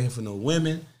not down here for no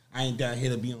women. I ain't down here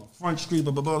to be on Front Street,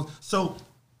 blah, blah, blah. So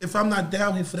if I'm not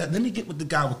down here for that, let me get with the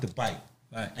guy with the bike.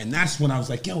 Right. And that's when I was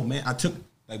like, yo, man,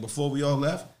 before we all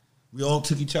left, we all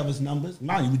took each other's numbers.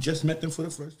 Mind you, we just met them for the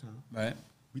first time. Right.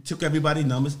 We took everybody's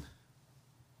numbers.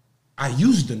 I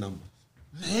used the numbers.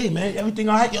 Hey, man, everything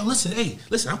all right? Yo, listen,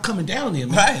 I'm coming down there,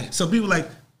 man. Right. So people like,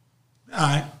 all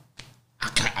right.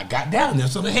 I got down there.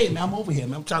 So, hey, man, I'm over here,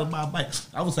 man. I'm trying to buy a bike.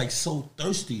 I was like so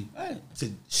thirsty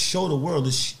to show the world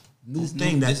this new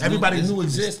thing that everybody knew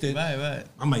existed. Right.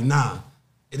 I'm like, nah,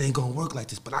 it ain't gonna work like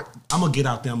this. But I'm gonna get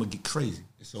out there. I'm gonna get crazy.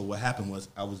 And so what happened was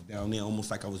I was down there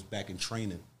almost like I was back in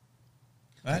training.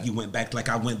 Right. Like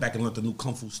I went back and learned the new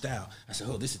Kung Fu style. I said,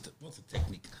 oh, what's the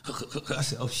technique? I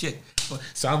said, oh, shit.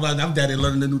 So I'm down there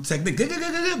learning the new technique.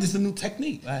 This is a new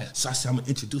technique. Right. So I said, I'm going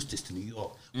to introduce this to New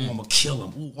York. I'm going to kill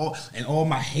them. And all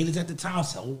my haters at the time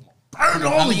said, oh, burn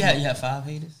all of you. You had 5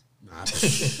 haters? Nah.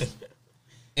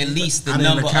 At least the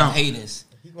number of haters.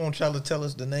 He gonna try to tell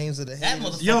us the names of the haters. That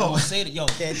motherfucker gonna say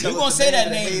that. You're gonna say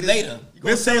that name later.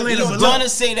 We'll say it later. You're gonna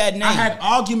say that name. I had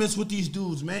arguments with these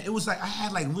dudes, man. It was like I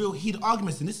had like real heated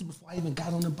arguments, and this is before I even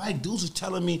got on the bike. Dudes was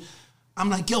telling me, I'm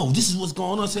like, yo, this is what's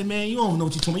going on. I said, man, you don't know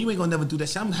what you're talking about. You ain't gonna never do that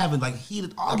shit. I'm having like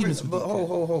heated arguments with But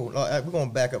hold. We're gonna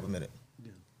back up a minute.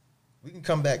 Yeah. We can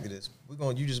come back to this.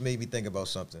 You just made me think about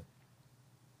something.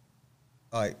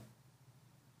 All right.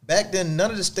 Back then, none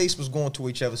of the states was going to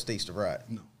each other's states to ride.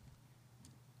 No.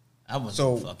 I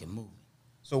wasn't fucking moving.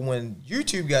 So when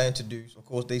YouTube got introduced, of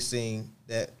course, they seen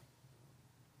that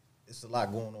it's a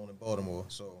lot going on in Baltimore.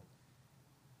 So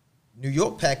New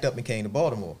York packed up and came to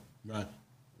Baltimore. Right.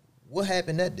 What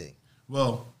happened that day?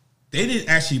 Well, They didn't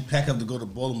actually pack up to go to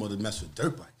Baltimore to mess with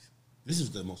dirt bikes. This is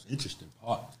the most interesting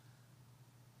part.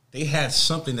 They had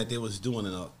something that they was doing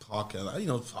in a parking lot,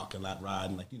 parking lot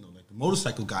riding, like the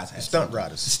motorcycle guys had stunt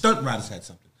riders. The stunt riders had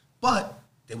something. But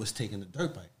they was taking the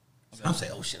dirt bike. So I'm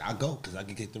saying, oh shit, I'll go because I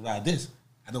can get to ride this.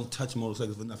 I don't touch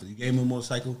motorcycles for nothing. You gave me a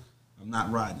motorcycle, I'm not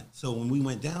riding it. So when we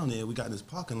went down there, we got in this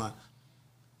parking lot.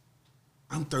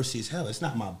 I'm thirsty as hell. It's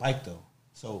not my bike though.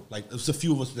 So there's a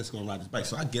few of us that's gonna ride this bike.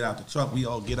 So I get out the truck, we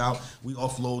all get out, we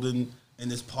offloading in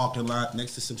this parking lot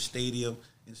next to some stadium.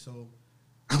 And so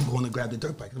I'm going to grab the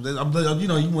dirt bike. You want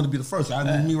to be the first.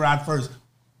 Let me ride first.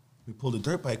 We pulled the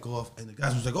dirt bike off, and the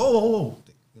guys was like, oh.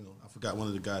 I forgot one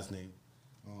of the guys' name.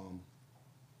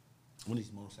 One of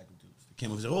these motorcycle dudes. They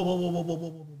came over and said,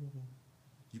 whoa.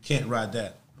 You can't ride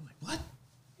that. I'm like, what? What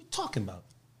are you talking about?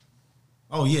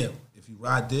 Oh, yeah. If you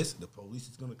ride this, the police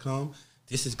is going to come.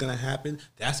 This is going to happen.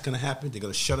 That's going to happen. They're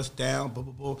going to shut us down, blah,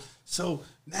 blah, blah. So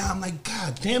now I'm like,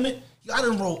 God damn it. I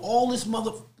done roll all this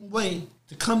motherfucking way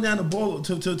to come down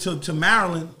to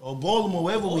Maryland or Baltimore,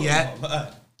 wherever we at.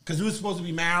 Because we were supposed to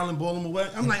be Maryland, Baltimore,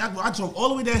 wherever. I'm like, I drove all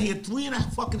the way down here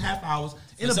 3.5 hours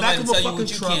in the back of a fucking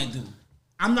truck.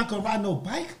 I'm not going to ride no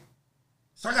bike.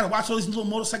 So I got to watch all these little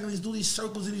motorcyclists do these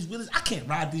circles and these wheelies. I can't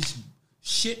ride this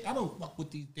shit. I don't fuck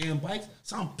with these damn bikes.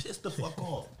 So I'm pissed the fuck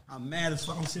off. I'm mad as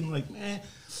fuck. I'm sitting like, man,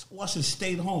 I should have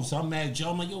stayed home. So I'm mad at Joe.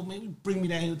 I'm like, yo, man, bring me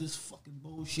down here with this fucking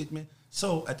bullshit, man.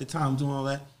 So at the time doing all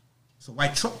that, so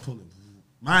white truck pulling.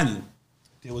 Mind you,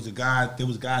 there was guys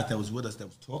that was with us that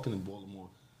was talking in Baltimore,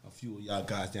 a few of y'all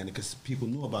guys down there, because people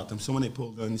knew about them. So when they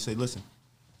pulled up and they say, listen,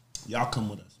 y'all come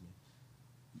with us, man.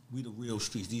 We the real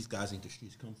streets. These guys ain't the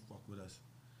streets. Come fuck with us.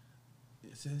 They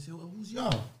said, well, who's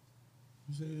y'all?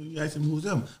 You asked him who's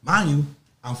them. Mind you,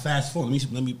 I'm fast forward.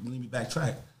 Let me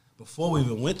backtrack. Before we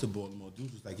even went to Baltimore,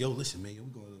 dude was like, yo, listen, man, we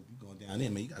going down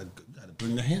there, man. You gotta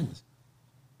bring the hammers.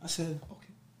 I said, okay.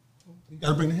 You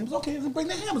gotta bring the hammers? Okay, bring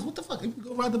the hammers. What the fuck? You can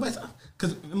go ride the bike.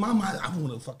 Because in my mind, I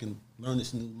want to fucking learn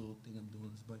this new little thing I'm doing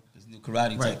on this bike. This new karate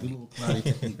technique. Right, the little karate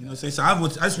technique. You know what I'm saying? So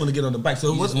I just want to get on the bike.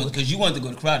 So because you wanted to go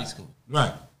to karate school.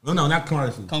 Right. No, not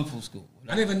karate school. Kung fu school.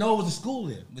 I didn't even know it was a school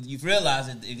there. But you've realized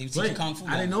that they teach you kung fu.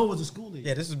 I didn't know it was a school there.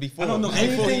 Yeah, this was before. I don't know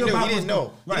anything about He didn't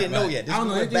know. He didn't know yet. I don't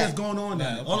know anything that's going on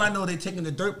there. Okay. All I know, they taking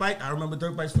the dirt bike. I remember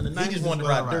dirt bikes from the 90s. He just wanted to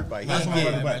ride dirt bike. I just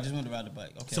wanted to ride the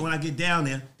bike. Okay. So when I get down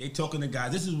there, they talking to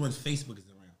guys. This is when Facebook is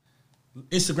around.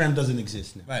 Instagram doesn't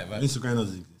exist now. Right. Instagram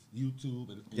doesn't exist. YouTube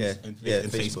and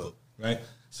Facebook. Right?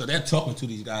 So they're talking to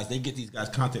these guys. They get these guys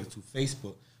contacted through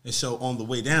Facebook. And so on the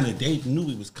way down there, they knew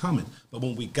he was coming. But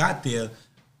when we got there,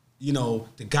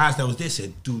 the guys that was there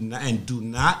said, do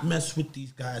not mess with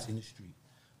these guys in the street.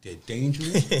 They're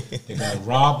dangerous. They're going to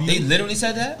rob you. They literally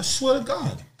said that? I swear to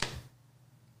God.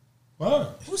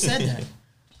 What? Who said that?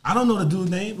 I don't know the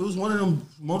dude's name. It was one of them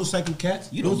motorcycle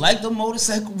cats. You don't like the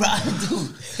motorcycle riding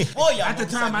dude. Boy, y'all at the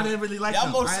time, I didn't really like y'all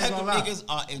them. Motorcycle niggas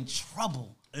are in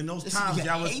trouble. In those This times, nigga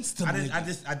y'all hates was.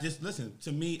 them I just listen.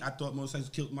 To me, I thought motorcycles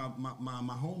killed my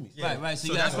homies. Yeah. Right.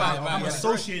 So that's why I'm right.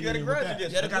 associated with that.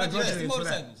 You got a grudge against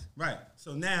motorcycles. Right.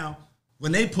 So now,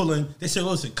 when they pulling, they say,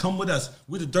 "Listen, come with us.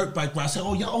 We're the dirt bike ride." I said,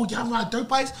 "Oh y'all ride dirt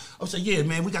bikes?" I said, "Yeah,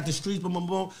 man. We got the streets, boom, boom,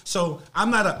 boom." So I'm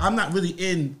not really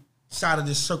inside of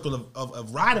this circle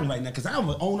of riding right now because I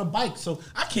don't own a bike, so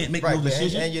I can't make no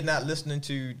decision. And you're not listening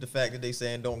to the fact that they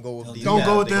saying don't go with these don't guys,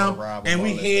 go with them. And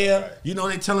we hear, stuff,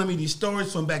 they telling me these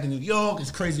stories from back in New York. It's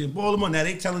crazy in Baltimore. Now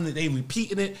they telling it, they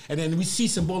repeating it, and then we see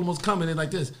some Baltimore's coming in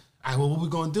like this. All right, well, what we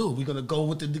gonna do? We gonna go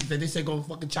with they say gonna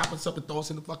fucking chop us up and throw us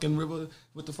in the fucking river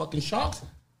with the fucking sharks?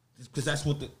 Because that's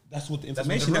what the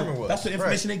information that's the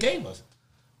information they gave us.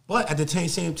 But at the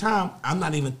same time, I'm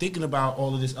not even thinking about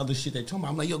all of this other shit they told me.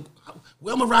 I'm like, yo,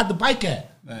 where am I ride the bike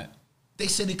at? Right. They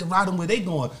said they can ride them where they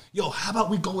going. Yo, how about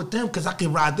we go with them? Because I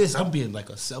can ride this. I'm being like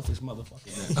a selfish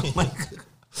motherfucker, man. I'm like,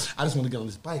 I just want to get on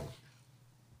this bike.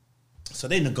 So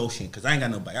they negotiate because I ain't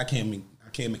got no bike. I can't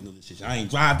make no decision. I ain't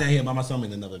drive down here by myself. I'm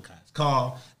in another guy's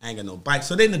car. I ain't got no bike.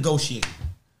 So they negotiate.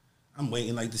 I'm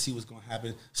waiting to see what's going to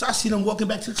happen. So I see them walking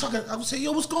back to the truck. I would say,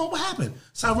 yo, what's going on? What happened?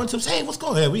 So I run to them, say, hey, what's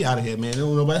going on? Hey, we out of here, man.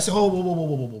 I said, oh,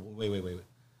 whoa, wait.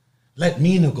 Let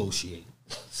me negotiate.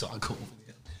 So I go over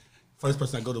there. First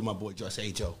person I go to my boy Joe. I say,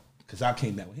 hey, Joe, because I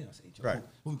came down with him. I say, hey, Joe,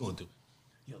 what we going to do?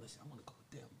 Yo, listen, I want to go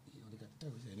with them. They got the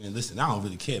Thursday. Man, listen, I don't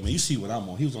really care, man. You see what I'm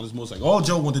on. He was on his motorcycle. All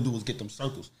Joe wanted to do was get them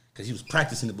circles because he was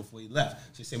practicing it before he left.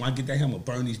 So he said, when I get that here, I'm going to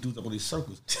burn these dudes up on these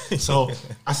circles. So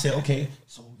I said, okay,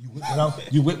 so you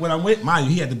with what I'm with? Mind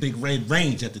you, he had the big red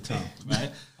range at the time, right?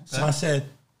 Okay. So I said,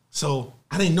 so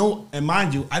I didn't know, and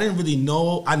mind you, I didn't really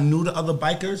know, I knew the other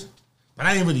bikers, but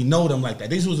I didn't really know them like that.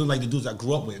 These wasn't like the dudes I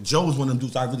grew up with. Joe was one of them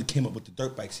dudes I really came up with the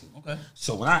dirt bike scene. Okay.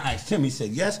 So when I asked him, he said,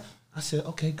 yes, I said,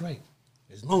 okay, great.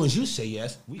 As long as you say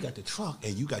yes, we got the truck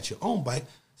and you got your own bike.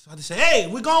 So I just say, hey,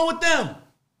 we're going with them.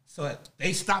 So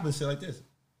they stop and say like this.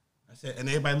 I said, and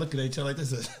everybody looking at each other like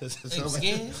this. They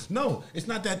scared? No, it's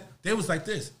not that. They was like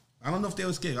this. I don't know if they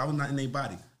were scared. I was not in their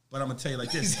body. But I'm going to tell you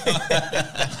like this.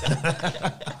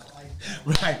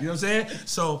 Right, you know what I'm saying?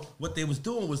 So what they was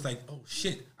doing was like, oh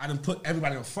shit, I done put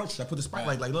everybody on front street. I put the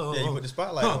spotlight like, look, you put the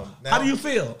spotlight on them. How do you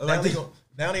feel?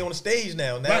 Now they on the stage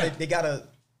now. Now right. they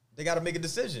gotta make a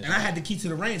decision. And I had the key to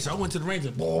the range, so I went to the range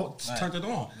and turned it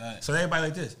on. Right. So everybody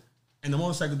like this. And the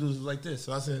motorcycle dudes was like this.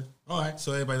 So I said, all right.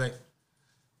 So everybody like,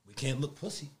 we can't look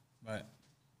pussy. Right.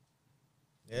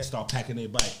 Yeah. And start packing their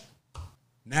bike.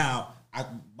 Now,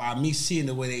 by me seeing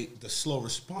the slow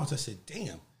response, I said,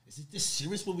 damn. Is this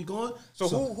serious where we going? So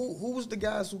who was the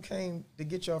guys who came to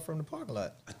get y'all from the parking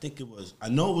lot? I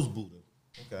know it was Buddha.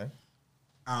 Okay.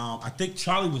 I think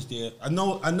Charlie was there. I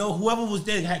know whoever was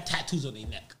there had tattoos on their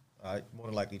neck. All right, more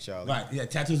than likely Charlie. Right, yeah,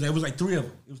 tattoos. There was like 3 of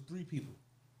them. It was 3 people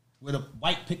with a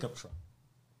white pickup truck.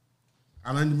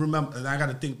 I don't remember, and I got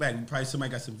to think back. Probably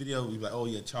somebody got some video. We were like, oh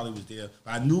yeah, Charlie was there.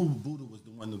 But I knew Buddha was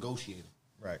the one negotiating.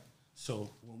 Right.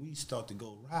 So when we start to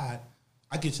go ride,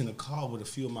 I get in the car with a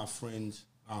few of my friends.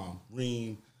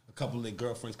 Reem, a couple of their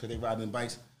girlfriends, because they riding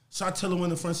bikes. So I tell them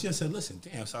in the front seat, I said, listen,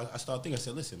 damn. So I started thinking, I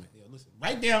said, listen, man, listen.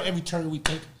 Write down every turn we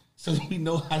take so we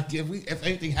know how to get, if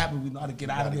anything happens, we know how to get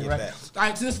out of there, right? Back. All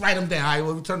right, so just write them down. All right,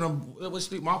 when we turn on, what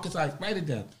street, Marcus, all right, write it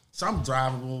down. So I'm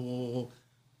driving,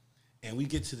 and we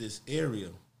get to this area.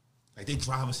 Like, they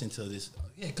drive us into this,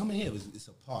 come in here. It's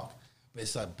a park, but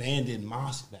it's an abandoned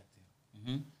mosque back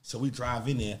there. Mm-hmm. So we drive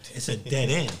in there. It's a dead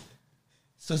end.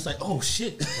 So it's like, oh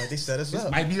shit. Like they set us this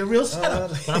up. might be a real setup.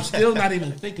 But I'm still not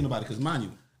even thinking about it. Because mind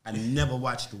you, I never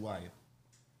watched The Wire.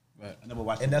 Right. I never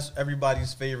watched and that's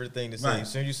everybody's favorite thing to say. Right.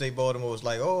 As soon as you say Baltimore, it's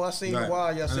like, oh, I seen The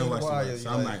Wire. I seen The Wire. So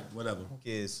I'm like, whatever. Who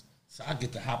cares? So I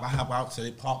get to hop. I hop out. So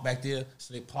they park back there.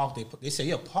 So they park. They say,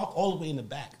 yeah, park all the way in the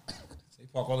back. So they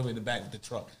park all the way in the back with the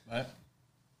truck. Right.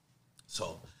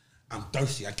 So I'm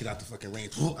thirsty. I get out the fucking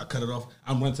range. I cut it off.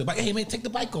 I'm running to the bike. Hey, man, take the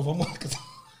bike off. I'm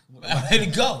ready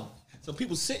to go. So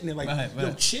people sitting there like,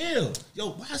 yo, chill.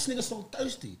 Yo, why is nigga so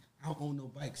thirsty? I don't own no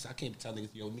bike, so I can't tell niggas,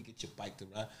 yo, nigga, get your bike to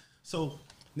ride. So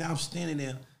now I'm standing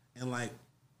there and like,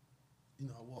 you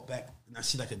know, I walk back and I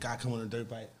see like a guy come on a dirt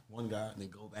bike, one guy, and then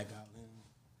go back out.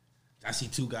 I see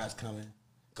 2 guys coming,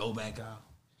 go back out.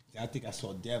 I think I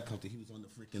saw Dev come through. He was on the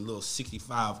freaking little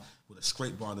 65 with a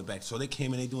straight bar on the back. So they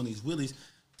came in, they doing these wheelies.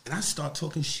 And I start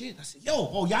talking shit. I said, yo,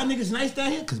 oh, y'all niggas nice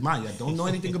down here? Because y'all don't know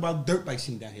anything about dirt bike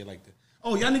scene down here like that.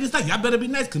 Oh, y'all niggas nice. Y'all better be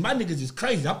nice because my niggas is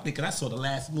crazy. I'm thinking I saw the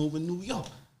last move in New York.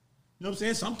 You know what I'm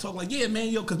saying? So I'm talking like, yeah, man,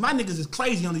 yo, because my niggas is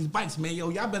crazy on these bikes, man. Yo,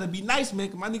 y'all better be nice, man,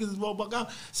 because my niggas is well buck out.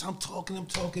 So I'm talking.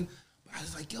 But I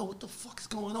was like, yo, what the fuck is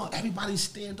going on? Everybody's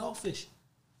standoffish.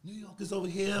 New York is over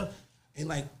here. And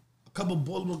like a couple of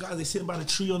Baltimore guys, they sitting by the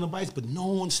tree on the bikes, but no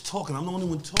one's talking. I'm the only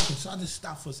one talking. So I just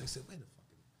stopped for a second. I said, wait a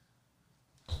fucking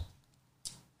minute.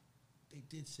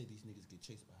 They did say these niggas get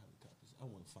chased by helicopters. I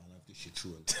want to find out if this shit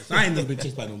true or not. Because I ain't never been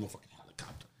chased by no motherfucking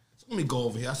helicopter. So let me go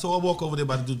over here. So I walk over there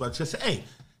by the dudes by the tree. I said, hey,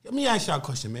 let me ask y'all a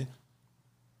question, man.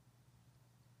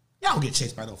 Y'all don't get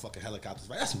chased by no fucking helicopters,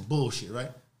 right? That's some bullshit, right?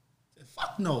 I said,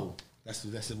 fuck no. That's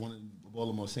one of the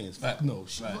Baltimore sayings. Fuck no.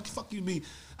 Shit, what the fuck you mean?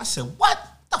 I said, what?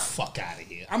 The fuck out of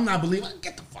here. I'm not believing.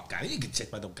 Get the fuck out of here. You get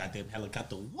chased by no goddamn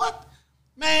helicopter. What?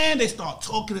 Man, they start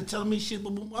talking and telling me shit.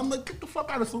 I'm like, get the fuck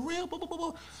out of it, for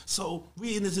real. So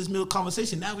we in this middle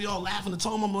conversation. Now we all laughing and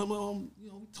talking. We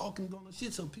talking on the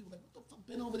shit. So people like, what the fuck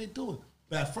Ben over there doing?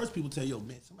 But at first people tell, yo,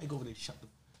 man, somebody go over there, shut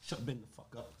Ben the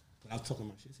fuck up. But I was talking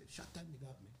my shit. I said, shut that nigga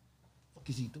up, man. What the fuck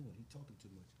is he doing? He talking too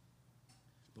much.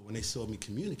 But when they saw me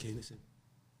communicating, they said,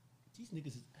 these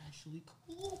niggas is actually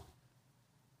cool.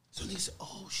 So they said,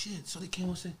 oh shit. So they came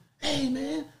and said, hey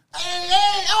man,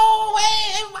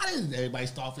 everybody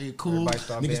start feeling cool.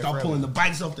 Niggas start pulling the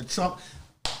bikes off the truck.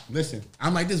 Listen,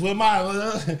 I'm like this, where am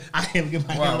I? I can't get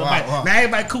my bike. Now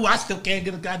everybody cool, I still can't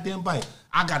get a goddamn bike.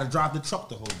 I gotta drive the truck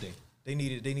the whole day. They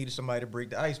needed somebody to break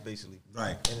the ice, basically.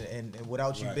 Right. And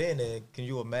without you being there, can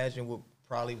you imagine what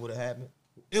probably would have happened?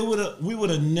 We would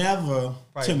have never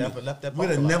left that parking lot. We'd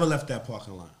have never left that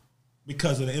parking lot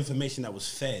because of the information that was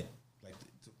fed. Like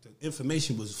the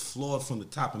information was flawed from the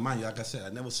top. And mind you, like I said, I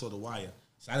never saw The Wire,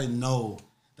 so I didn't know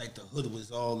like the hood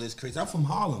was all this crazy. I'm from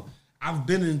Harlem. I've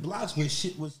been in blocks where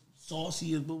shit was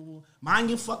saucy and blah, blah, blah. Mind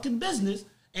your fucking business,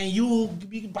 and you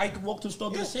can walk to the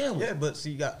store, get a sandwich. Yeah, but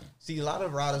see, a lot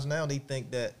of riders now, they think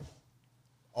that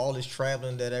all this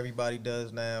traveling that everybody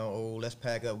does now, oh, let's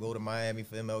pack up, go to Miami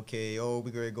for MLK, oh,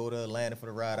 we gonna go to Atlanta for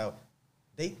the ride out.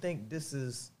 They think this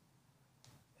is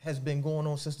has been going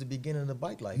on since the beginning of the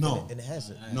bike life. No. And it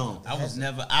hasn't. No. I was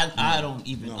never, I don't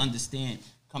even understand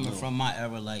coming from my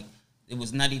era, like, it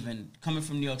was not even, coming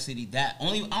from New York City, I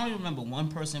only remember one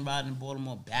person riding in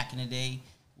Baltimore back in the day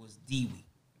was Dee-Wee,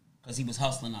 because he was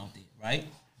hustling out there, right?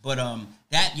 But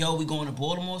we going to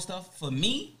Baltimore stuff, for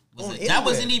me, that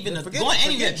wasn't even going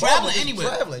anywhere, traveling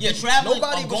anywhere. Yeah, traveling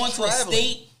or going to a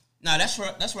state. No, that's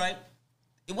right.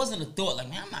 It wasn't a thought like,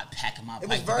 man, I'm not packing my bike. It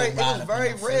was very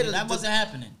rare. That wasn't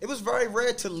happening. It was very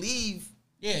rare to leave.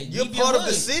 Yeah, you're part of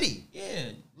the city.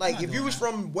 Yeah, like if you was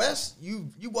from West, you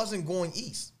wasn't going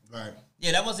East. Right.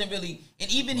 Yeah, that wasn't really,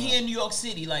 and even here in New York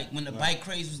City, like when the bike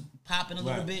craze was popping a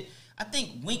little bit, I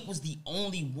think Wink was the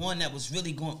only one that was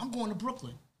really going. I'm going to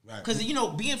Brooklyn. Because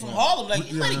being from Harlem,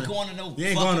 like you ain't going to no. You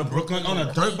ain't going to Brooklyn on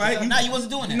a dirt bike. Nah, you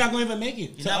wasn't doing that. You're not going to even make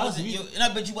it.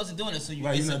 But you wasn't doing it, so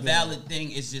it's a valid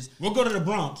thing. It's just we'll go to the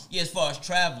Bronx. Yeah, as far as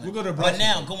traveling, we'll go to the Bronx. But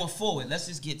now going forward, let's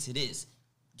just get to this.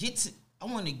 I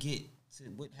want to get to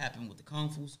what happened with the Kung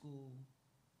Fu school.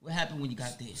 What happened when you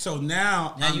got there? So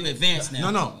now you advanced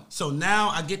now. No. So now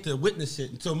I get to witness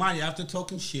it. So mind you, after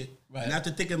talking shit, and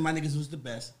after thinking my niggas was the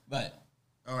best, right?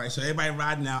 All right. So everybody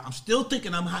riding out. I'm still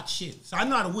thinking I'm hot shit. So I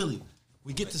know how to wheelie.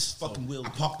 We get this fucking wheel. I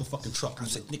park the fucking truck. I'm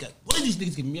like, nigga, what are these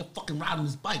niggas giving me a fucking ride on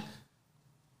this bike?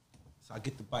 So I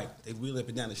get the bike. They wheel up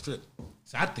and down the strip.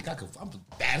 So I think I'm the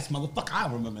baddest motherfucker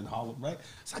I remember in Harlem, right?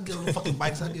 So I get on the fucking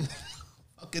bike. So I get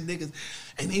fucking niggas,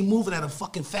 and they moving at a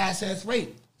fucking fast ass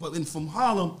rate. But from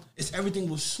Harlem, everything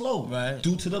was slow,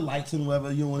 due to the lights and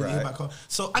whatever you want to get my car.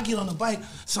 So I get on the bike.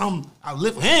 So I'm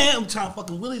trying to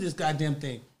fucking wheelie this goddamn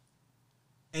thing.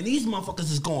 And these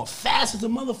motherfuckers is going fast as a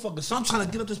motherfucker. So I'm trying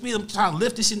to get up to speed. I'm trying to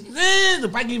lift this shit. The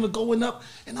bike ain't even going up.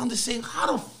 And I'm just saying,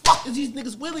 how the fuck is these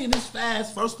niggas wheeling this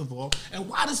fast, first of all? And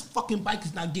why this fucking bike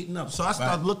is not getting up? So I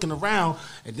started looking around,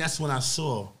 and that's when I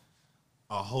saw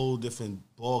a whole different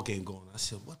ball game going. I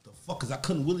said, what the fuck? Because I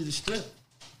couldn't wheelie the strip.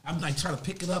 I'm like trying to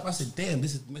pick it up. I said, damn,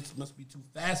 this must be too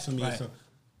fast for me. So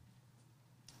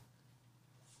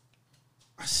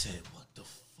I said, what the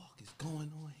fuck is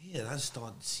going on here? I just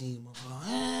started seeing my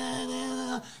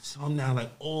so I'm now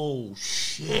like, oh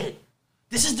shit.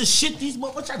 This is the shit these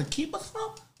motherfuckers trying to keep us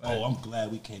from? Oh, I'm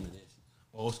glad we came to this.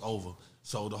 Oh, it's over.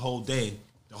 So the whole day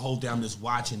I'm just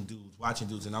watching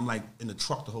dudes, and I'm like in the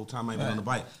truck the whole time I ain't been on the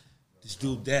bike. This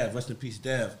dude, Dev, rest in peace,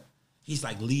 Dev. He's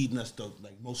like leading us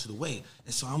like most of the way.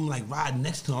 And so I'm like riding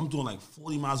next to him. I'm doing like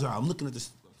 40 miles an hour. I'm looking at this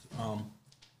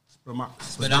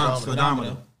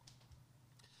speedometer.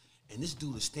 And this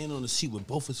dude is standing on the seat with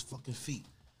both his fucking feet.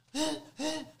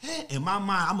 In my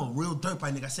mind, I'm a real dirt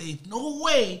bike nigga. I say, no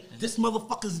way this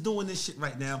motherfucker's doing this shit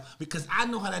right now because I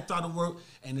know how that throttle work.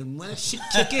 And then when that shit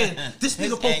kick in, this nigga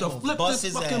supposed to flip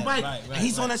this fucking bike. And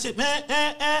he's on that shit.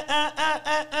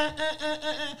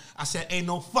 I said, ain't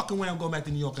no fucking way I'm going back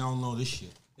to New York. I don't know this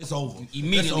shit. It's over.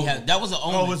 Immediately, that was an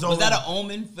omen. Was that an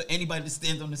omen for anybody to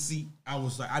stand on the seat? I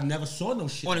was like, I never saw no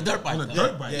shit on a dirt bike.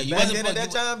 Yeah, you wasn't at that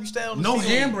time. You stand on the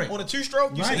seat. No handbrake on a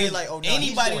two-stroke. You see like, oh no,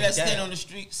 anybody that stand on the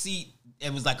street seat,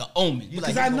 it was like an omen.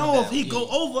 Because I know if he go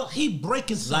over, he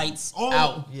breaking lights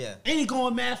out. Yeah, and he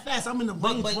going mad fast. I'm in the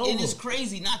Range Rover. But it is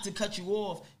crazy. Not to cut you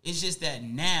off. It's just that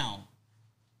now.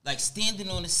 Like standing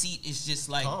on the seat is just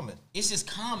like common. It's just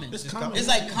common. It's common. It's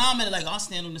like common. Like I'll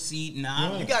stand on the seat.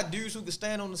 Nah, you got dudes who can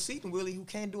stand on the seat and Willie who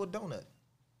can't do a donut.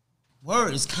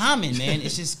 Word, it's common, man.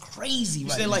 It's just crazy.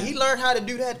 Right like he learned how to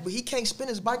do that, but he can't spin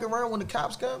his bike around when the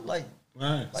cops come. Like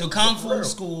so Kung Fu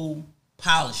school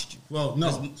polished you. Well,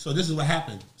 no. So this is what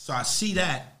happened. So I see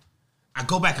that. I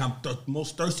go back, I'm the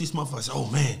most thirstiest motherfucker. I say, oh,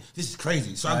 man, this is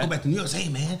crazy. So I go back to New York and say, hey,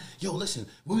 man, yo, listen,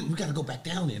 we got to go back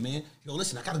down there, man. Yo,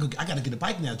 listen, I got to get a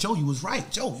bike now. Joe, you was right.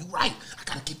 Joe, you right. I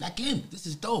got to get back in. This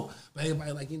is dope. But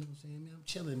everybody like, you know what I'm saying, man, I'm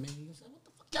chilling, man. You know what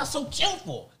the fuck y'all so chill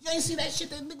for? You ain't see that shit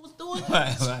that nigga was doing?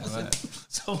 Right.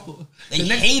 So they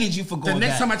hated you for going The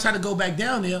next time I try to go back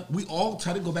down there, we all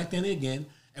try to go back down there again.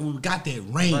 And when we got there, it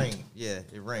rained. Yeah,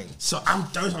 it rained. So I'm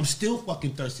thirsty. I'm still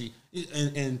fucking thirsty.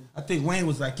 And I think Wayne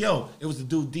was like, yo, it was the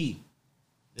dude D.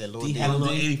 Yeah, D had a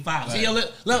little 85. Right.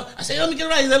 I said, let me get a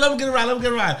ride. He said, let me get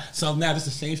a ride. So now this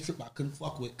is the same strip I couldn't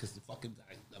fuck with because the fucking,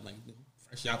 I'm like,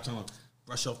 fresh out trying to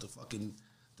brush off the fucking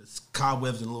the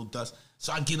cobwebs and little dust.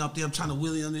 So I get up there, I'm trying to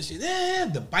wheelie on this shit.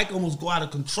 The bike almost go out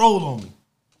of control on me.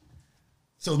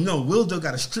 So no, Will Doe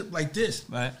got a strip like this.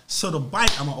 Right. So the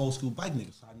bike, I'm an old school bike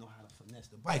nigga, so I know how to finesse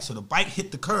the bike. So the bike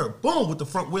hit the curb, boom, with the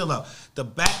front wheel up. The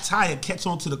back tire catch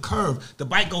onto the curve. The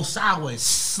bike goes sideways,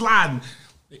 sliding.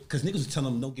 Because niggas was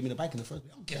telling them, don't give me the bike in the first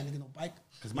place. I don't get that nigga no bike.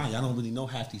 Because mind you, I don't really know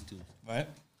half these dudes. Right.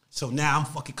 So now I'm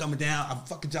fucking coming down. I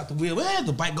fucking drop the wheel.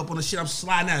 The bike go up on the shit. I'm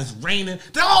sliding out. It's raining.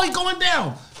 Oh, he going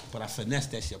down. But I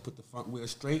finessed that shit. I put the front wheel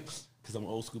straight. Because I'm an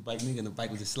old school bike nigga, and the bike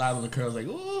was just sliding on the curves like,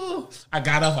 ooh. I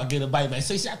got up, I get a bike back.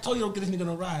 So I told you don't get this nigga on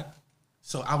a ride.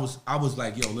 So I was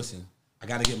like, yo, listen, I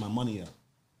gotta get my money up,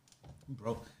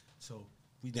 bro. So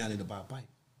we down there to buy a bike.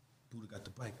 Buddha got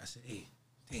the bike. I said, hey,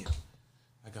 damn,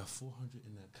 I got 400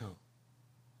 in the account.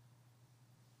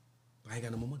 But I ain't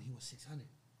got no more money. He wants 600. I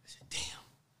said, damn.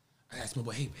 I asked my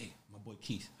boy, hey, my boy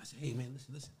Keith. I said, hey, man,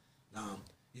 listen.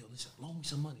 Yo, listen, loan me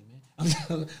some money, man.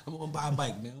 I'm gonna buy a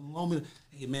bike, man. Loan me.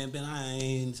 Hey, man, Ben, I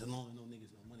ain't loaning no niggas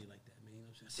no money like that, man. You know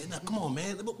what I'm saying? I said, no, come on,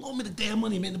 man. Loan me the damn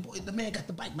money, man. The man got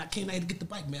the bike, man. I came out here to get the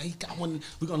bike, man. He got one.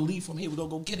 We're gonna leave from here. We're gonna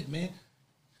go get it, man.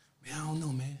 Man, I don't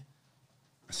know, man.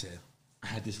 I said, I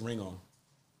had this ring on.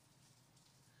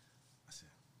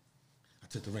 I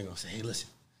took the ring off. I said, hey, listen,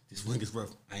 this ring is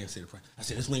worth, I ain't gonna say the price. I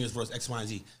said, this ring is worth X, Y, and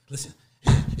Z. Listen,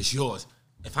 it's yours.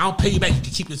 If I don't pay you back, you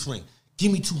can keep this ring.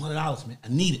 Give me $200, man. I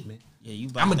need it, man. Yeah,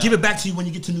 I'm gonna give it back to you when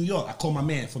you get to New York. I called my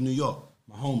man from New York,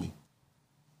 my homie,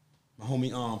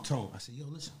 Tone. I said, yo,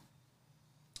 listen,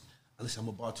 I'm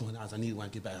gonna borrow $200. I need it when I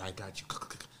get back. I got you.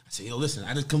 I said, yo, listen,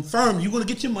 I just confirmed you're gonna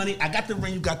get your money. I got the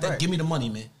ring, you got that. Right. Give me the money,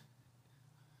 man.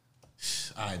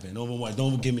 All right, man.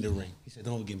 Don't give me the ring. He said,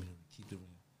 don't give me the ring. Keep the ring.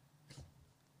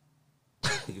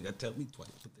 You gotta tell me twice.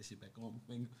 Put that shit back on my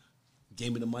finger.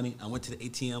 Gave me the money. I went to the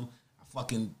ATM. I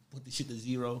fucking put the shit to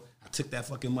zero. I took that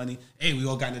fucking money. Hey, we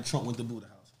all got in the trunk, went to Buddha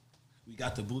house. We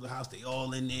got to Buddha house. They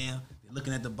all in there. They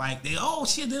looking at the bike. They, oh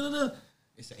shit, da-da-da.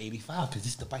 It's an 85 because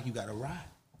this is the bike you gotta ride.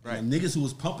 Right. And niggas who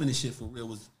was pumping this shit for real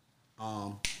was,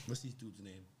 what's these dudes'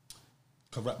 name?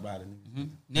 Corrupt Rider.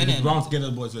 Mm-hmm. Bronx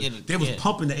Ghetto Boys. They was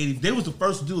pumping the 80s. They was the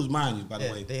first dudes, mind you, by the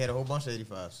way. They had a whole bunch of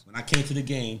 85s. When I came to the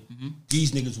game,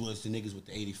 these niggas was the niggas with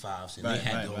the 85s. And they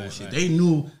had the whole shit. They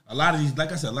knew a lot of these,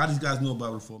 like I said, a lot of these guys knew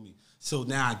about it before me. So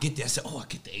now I get there. I said, oh, I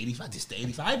get the 85. This the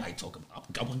 85. I might talk about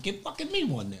it. I'm going to get fucking me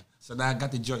one there. So now I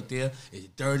got the joint there. It's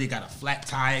dirty. Got a flat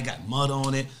tire. Got mud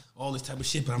on it. All this type of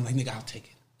shit. But I'm like, nigga, I'll take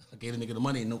it. I gave the nigga the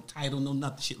money. No title, no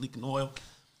nothing. Shit leaking oil.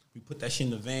 We put that shit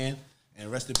in the van. And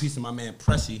rest in peace to my man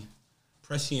Pressy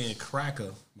and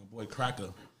Cracker, my boy Cracker,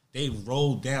 they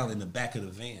rolled down in the back of the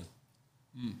van.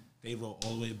 They rolled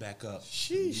all the way back up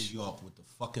to New York with the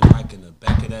fucking bike in the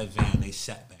back of that van. They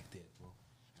sat back there, bro.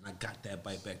 And I got that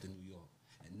bike back to New York.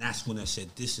 And that's when I said,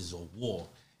 this is a war.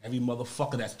 Every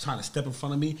motherfucker that's trying to step in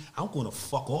front of me, I'm going to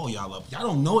fuck all y'all up. Y'all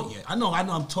don't know it yet. I know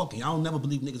I'm talking. I don't never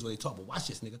believe niggas when they talk, but watch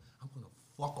this, nigga. I'm going to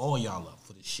fuck all y'all up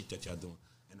for this shit that y'all doing.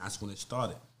 And that's when it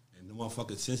started. And the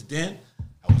motherfucker, since then,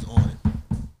 I was on it.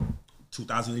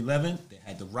 2011, they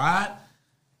had the ride.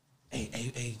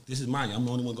 Hey, this is mine. I'm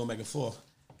the only one going back and forth.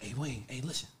 Hey, Wayne, hey,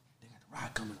 listen, they got the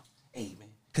ride coming up. Hey, man.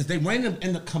 Because they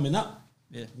ended up coming up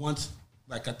once,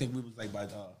 like, I think we was, like, by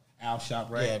the Al shop,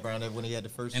 right? Yeah, around there when he had the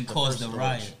first. And caused the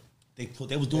riot. They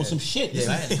was doing some shit.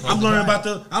 I'm learning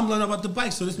about the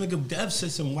bike. So this nigga Dev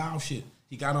said some wild shit.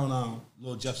 He got on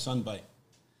Lil Jeff's son bike.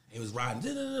 He was riding,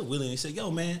 Willie, and he said,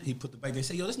 yo, man. He put the bike, they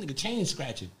said, yo, this nigga chain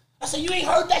scratching. I said, you ain't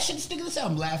heard that shit. This nigga said,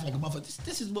 I'm laughing like a motherfucker.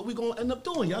 This is what we gonna end up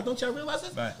doing, y'all. Don't y'all realize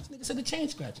this? Right. This nigga said the chain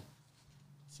scratching.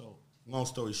 So, long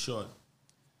story short,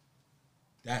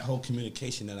 that whole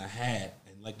communication that I had,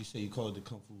 and like you said, you call it the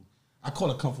Kung Fu. I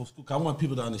call it Kung Fu school because I want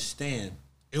people to understand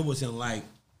it wasn't like,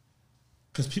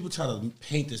 because people try to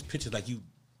paint this picture like you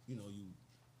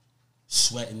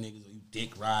sweating niggas, or you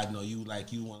dick riding, or you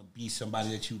want to be somebody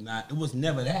that you not. It was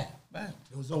never that. Right.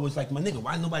 It was always like, my nigga,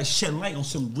 why nobody shedding light on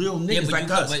some real niggas like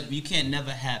us? But you can't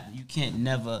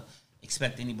never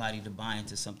expect anybody to buy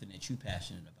into something that you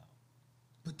passionate about.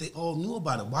 But they all knew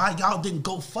about it. Why y'all didn't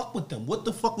go fuck with them? What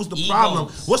the fuck was the problem?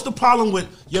 What's the problem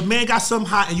with your man got something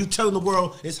hot and you telling the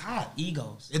world it's hot?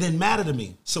 Egos. It didn't matter to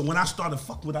me. So when I started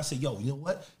fucking with it, I said, yo, you know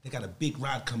what? They got a big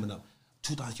ride coming up.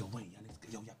 $2,000, yo, Wayne,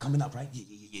 y'all coming up, right?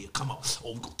 Yeah, come up.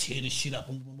 Oh, we gonna tear this shit up.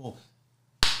 Boom, boom, boom.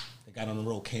 They got on the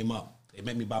road, came up. They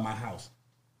met me by my house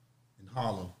in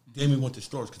Harlem. Then we went to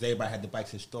storage because everybody had the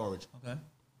bikes in storage. Okay.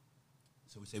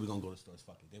 So we said, we're going to go to storage.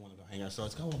 Fuck it. They want to go hang out in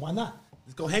storage. Come on, why not?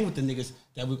 Let's go hang with the niggas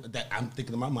that I'm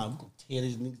thinking in my mind. We're going to tear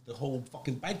these niggas, the whole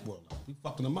fucking bike world up. We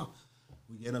fucking them up.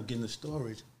 We end up getting the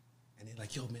storage. And they're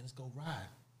like, yo, man, let's go ride.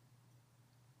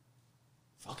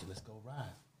 Fuck it, let's go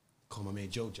ride. Call my man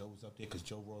Joe. Joe was up there because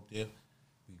Joe was up there.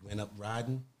 We went up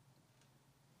riding.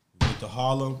 We went to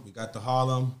Harlem. We got to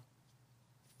Harlem.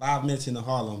 5 minutes into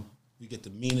Harlem, we get the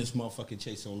meanest motherfucking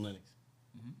chase on Lennox.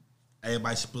 Mm-hmm.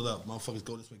 Everybody split up. Motherfuckers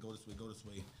go this way, go this way, go this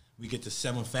way. We get to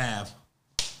 7th Ave.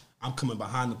 I'm coming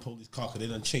behind the police car because they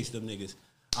done chased them niggas.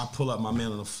 I pull up my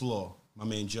man on the floor, my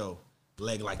man Joe,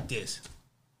 leg like this.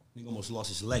 Nigga almost lost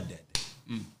his leg that day.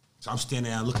 So I'm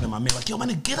standing there looking at my man like, yo, my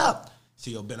nigga, get up.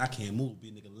 See, yo, Ben, I can't move. Be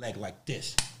a nigga leg like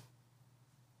this.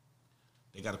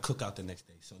 They got a cookout the next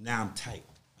day. So now I'm tight.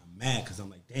 I'm mad because I'm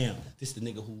like, damn, this the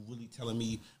nigga who really telling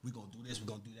me we gonna do this, we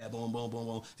gonna do that, boom, boom, boom,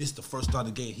 boom. This is the first start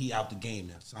of the game. He out the game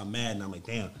now. So I'm mad and I'm like,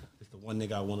 damn, this the one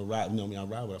nigga I want to ride. You know what I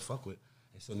mean? I ride with, I fuck with.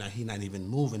 And so now he not even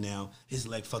moving now. His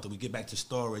leg fucked up. We get back to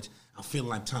storage. I'm feeling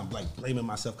like blaming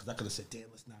myself because I could have said, damn,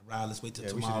 let's not ride. Let's wait till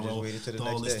tomorrow. Do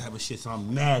all this type of shit. So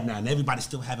I'm mad now and everybody's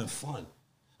still having fun.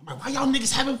 I'm like, why y'all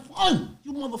niggas having fun?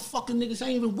 You motherfucking niggas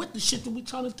ain't even with the shit that we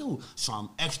trying to do. So I'm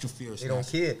extra furious. They don't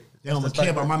care. They don't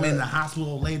care about my man in the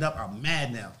hospital laid up. I'm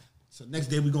mad now. So next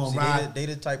day we gonna ride. They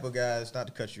the type of guys, not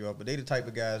to cut you off, but they the type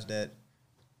of guys that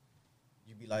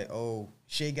you be like, oh,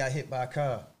 Shay got hit by a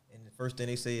car. And the first thing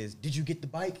they say is, did you get the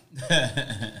bike?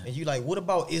 And you like, what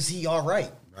about, is he all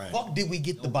right? Fuck, did we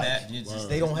get the bike?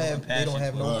 They don't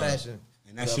have no passion.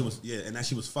 And that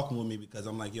shit was fucking with me because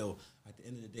I'm like, yo, at the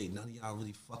end of the day, none of y'all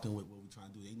really fucking with what we trying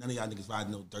to do. None of y'all niggas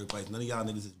riding no dirt bikes. None of y'all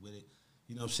niggas is with it.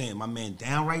 You know what I'm saying? My man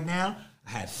down right now, I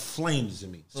had flames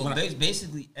in me. So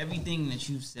basically, everything that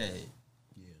you've said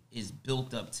is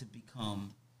built up to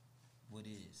become what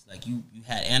it is. Like you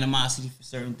had animosity for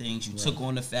certain things. You took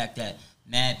on the fact that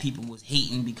mad people was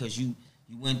hating because you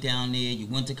went down there. You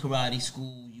went to karate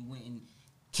school. You went and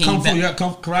came back.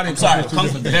 Karate. I'm sorry, kung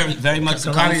fu, very much.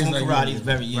 Karate is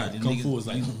very Kung fu is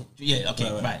like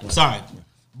right. Sorry,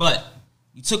 but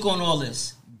you took on all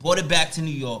this, brought it back to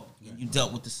New York, and you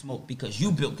dealt with the smoke because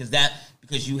you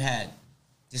you had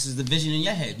this is the vision in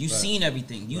your head. You seen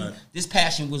everything. This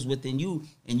passion was within you,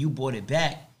 and you brought it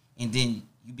back, and then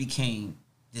you became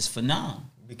this phenomenon.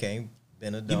 You became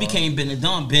Benadon. You became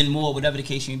Benadon, Bmore, whatever the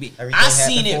case may be. I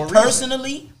seen it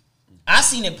personally. I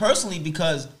seen it personally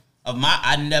because of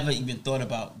I never even thought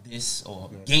about this or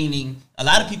gaining. A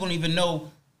lot of people don't even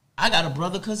know I got a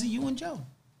brother because of you and Joe.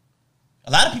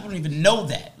 A lot of people don't even know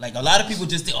that. Like, a lot of people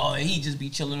just think, oh, he just be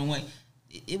chilling away.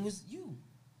 It was you.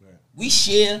 Right. We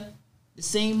share the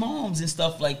same moms and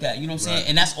stuff like that. You know what I'm saying?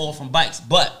 And that's all from bikes.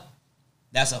 But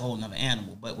that's a whole nother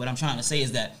animal. But what I'm trying to say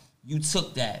is that you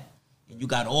took that and you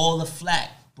got all the flack.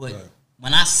 But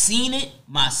when I seen it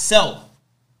myself,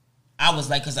 I was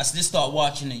like, because I just started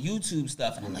watching the YouTube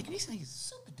stuff, and I'm like, these niggas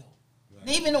super dope. Right.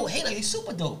 They even know, hey, like, they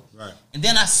super dope. Right. And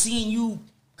then I seen you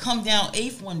come down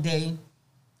 8th one day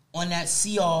on that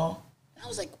CR, and I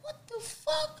was like, what the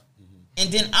fuck?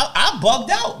 And then I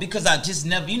bugged out because I just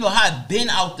never, you know how I've been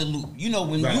out the loop. You know,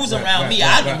 when you was around me,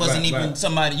 I wasn't even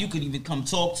somebody you could even come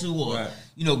talk to, or,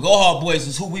 you know, Go Hard Boys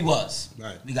is who we was.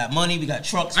 Right. We got money, we got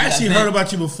trucks. I actually heard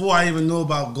about you before I even knew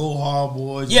about Go Hard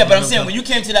Boys. Yeah, but I'm saying, when you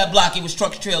came to that block, it was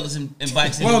trucks, trailers, and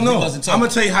bikes. And well, no, I'm going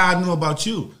to tell you how I knew about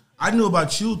you. I knew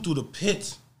about you through the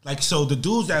pits. Like, so the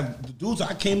dudes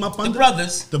I came up under.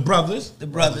 The brothers.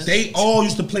 They all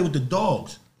used to play with the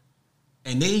dogs.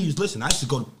 And they used, I used to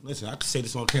go, I could say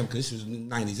this on camera because this was in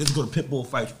the 90s. They used to go to pit bull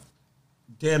fights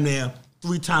damn near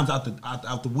 3 times out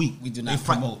the week. We do not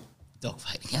promote dog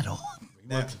fighting at all.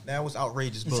 Now it's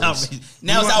outrageous bullies.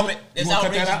 Now it's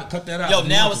outrageous. Cut that out. Yo,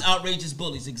 now it's outrageous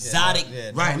bullies. Exotic.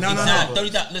 Right. No.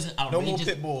 30,000. Listen, outrageous. No more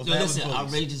pit bulls. Yo, listen,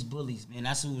 outrageous bullies, man.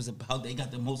 That's what it was about. They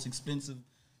got the most expensive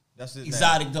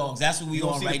exotic dogs. That's what we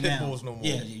on right now. Bulls no more.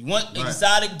 Yeah, you want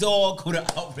exotic dog, go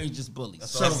to outrageous bullies.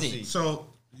 That's it. So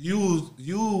you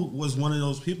was one of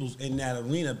those people in that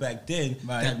arena back then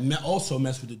that also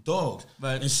messed with the dogs.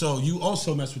 Right. And so you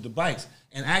also messed with the bikes.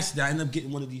 And actually, I ended up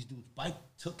getting one of these dudes' bike,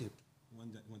 took it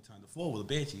one time, the 4-wheeler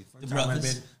Banshee. The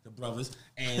brothers.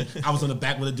 And I was on the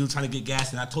back with a dude trying to get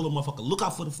gas, and I told him, motherfucker, look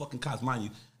out for the fucking cops. Mind you,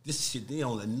 this shit, they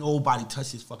don't let nobody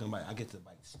touch this fucking bike. I get to the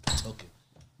bike, took it.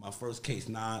 My first case,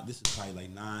 this is probably like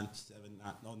 9, 8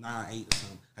 or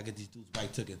something. I get these dudes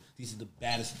bike took it. These are the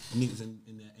baddest niggas in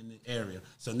the area.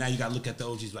 So now you gotta look at the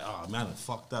OGs like, oh man, I'm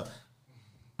fucked up.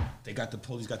 They got the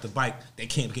police, got the bike. They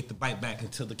can't get the bike back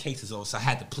until the case is over. So I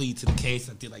had to plead to the case.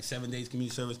 I did like 7 days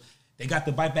community service. They got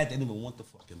the bike back. They didn't even want the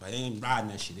fucking bike. They ain't riding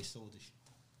that shit. They sold the shit.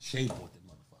 Shade bought that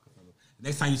motherfucker. The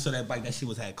next time you saw that bike, that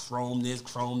shit had chrome this,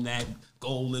 chrome that,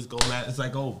 gold this, gold that. It's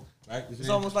like over. Right? It's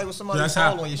almost like when somebody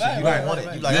fall on your shit. You don't want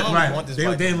it. You like, I don't want this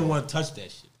bike. They didn't even want to touch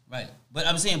that shit. Right. But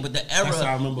I'm saying, but the era. That's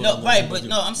how I remember.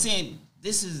 I'm saying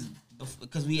this is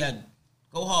because we had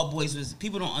Go Hard Boys.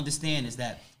 People don't understand is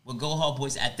that what Go Hard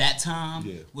Boys at that time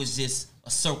was just a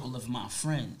circle of my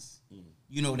friends.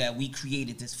 You know, that we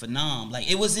created this phenomenon.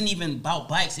 Like, it wasn't even about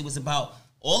bikes. It was about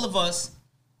all of us.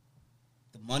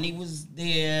 The money was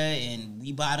there, and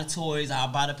we buy the toys. I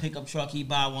buy the pickup truck. He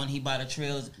buy one. He buy the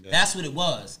trailers. Yeah. That's what it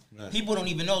was. Right. People don't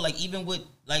even know. Like, even with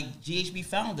like GHB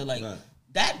founder, like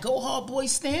that Go Hard Boy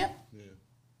stamp. Yeah.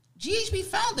 GHB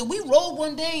founder. We rode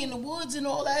one day in the woods and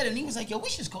all that, and he was like, "Yo, we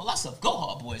should just call ourselves Go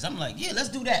Hard Boys." I'm like, "Yeah, let's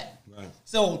do that." Right.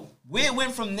 So where it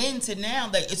went from then to now,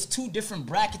 like, it's 2 different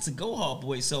brackets of Go Hard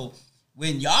Boys. So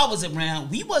when y'all was around,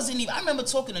 we wasn't even. I remember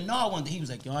talking to Nar one day. He was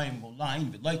like, "Yo, I ain't gonna lie, I ain't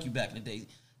even like you back in the day,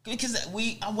 because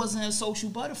I wasn't a social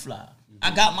butterfly. Mm-hmm.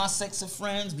 I got my sex of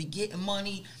friends, be getting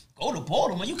money, go to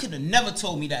Baltimore. You could have never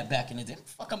told me that back in the day. What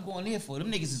the fuck I'm going there for?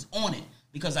 Them niggas is on it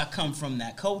because I come from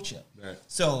that culture. Right.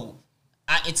 So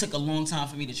it took a long time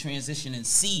for me to transition and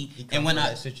see. And when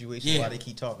that situation, why they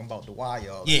keep talking about the wire.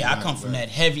 Yeah, I come from that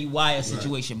heavy wire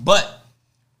situation. But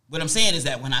what I'm saying is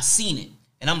that when I seen it,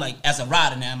 and I'm like, as a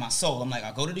rider now in my soul, I'm like,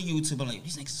 I go to the YouTube, I'm like,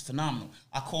 these niggas is phenomenal.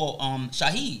 I call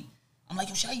Shaheed. I'm like,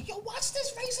 yo, Shaheed, yo, watch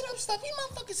this raising up stuff. These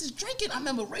motherfuckers is drinking. I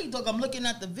remember Ray Dog, I'm looking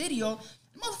at the video.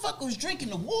 The motherfucker was drinking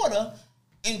the water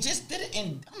and just did it.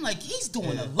 And I'm like, he's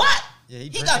doing a lot. Yeah,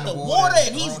 he got the water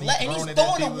and he's throwing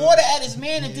the water at his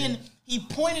man. And then he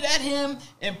pointed at him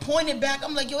and pointed back.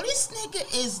 I'm like, yo, this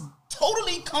nigga is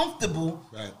totally comfortable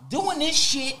doing this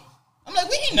shit. I'm like,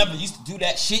 we ain't never used to do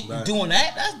that shit. Right. Doing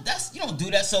that, that's you don't do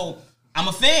that. So I'm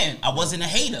a fan. I wasn't a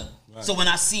hater. Right. So when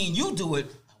I seen you do it,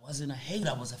 I wasn't a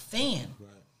hater. I was a fan. Right.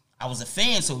 I was a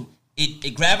fan. So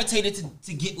it gravitated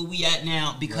to get where we at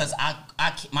now because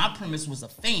my premise was a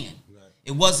fan. Right.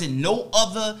 It wasn't no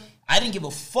other. I didn't give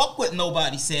a fuck what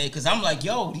nobody said because I'm like,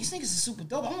 yo, these niggas are super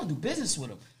dope. I want to do business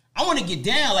with them. I want to get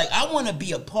down. Like I want to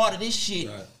be a part of this shit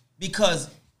because.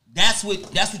 That's what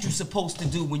you're supposed to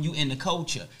do when you in the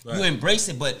culture. Right. You embrace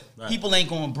it, but people ain't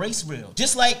gonna embrace real.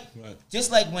 Just like when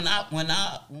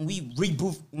we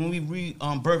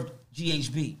birthed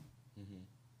GHB,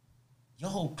 your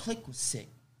whole clique was sick.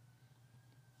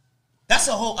 That's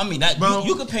a whole. I mean, that bro,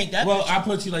 you could paint that. Well, I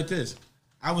put you like this.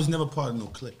 I was never part of no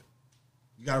clique.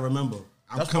 You gotta remember.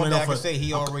 I'm coming off for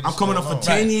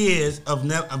 10 years of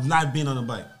not being on a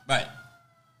bike. Right.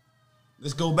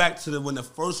 Let's go back to when the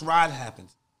first ride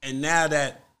happens. And now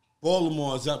that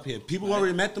Baltimore is up here, people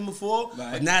already met them before,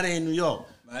 but now they're in New York.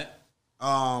 Right.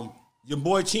 Your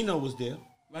boy Chino was there.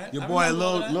 Right. Your boy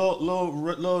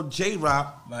Lil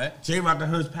J-Rock. Right. J-Rock, I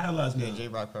heard, is paralyzed now. Yeah,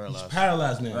 J-Rock paralyzed. He's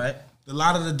paralyzed now. Right. A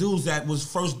lot of the dudes that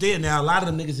was first there now, a lot of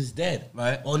them niggas is dead.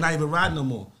 Right. Or not even riding no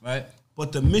more. Right.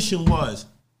 But the mission was,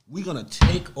 we gonna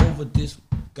take over this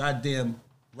goddamn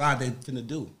ride they finna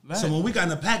do. Right. So when we got in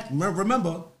the pack,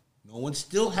 remember, no one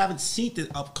still haven't seen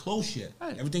it up close yet.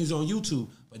 Right. Everything's on YouTube.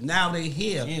 But now they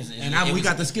here. We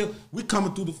got the skill. We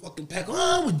coming through the fucking pack.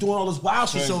 Oh, we're doing all this wild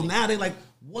shit. So now they like,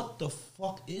 what the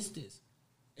fuck is this?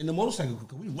 In the motorcycle,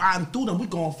 we riding through them. We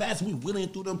going fast. We wheeling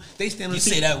through them. They stand on the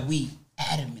say that we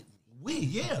adamantly.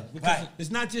 Because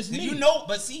it's not just me. You know,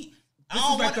 but see, I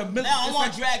don't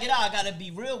want to drag it out. I got to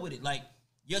be real with it. Like,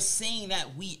 you're saying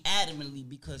that we adamantly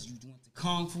because you went to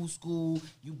Kung Fu school,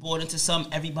 you bought into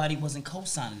something, everybody wasn't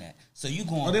co-signing that. So you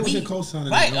going, they wasn't co-signing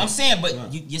right, I'm saying, but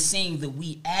you're saying that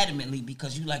we adamantly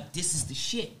because you like, this is the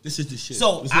shit. This is the shit.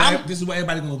 So this is what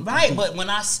everybody going to do. Right, but when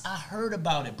I heard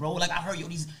about it, bro, like I heard,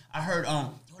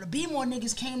 the Bmore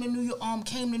niggas came to New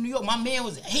York. My man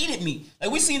hated me. Like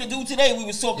we seen a dude today we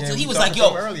was talking to. He was like,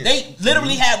 yo, they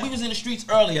literally we was in the streets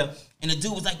earlier, and the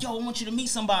dude was like, yo, I want you to meet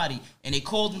somebody. And they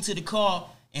called him to the car,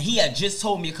 and he had just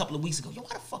told me a couple of weeks ago, yo,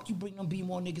 why the fuck you bring them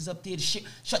Bmore niggas up there to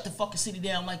shut the fucking city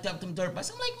down like that with them dirt bikes?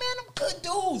 I'm like, man, I'm good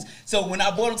dudes. So when I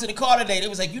brought him to the car today, they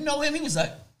was like, you know him? He was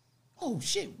like, oh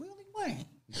shit, Willie Wayne.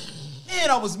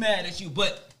 Man, I was mad at you,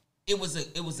 but it was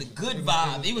a good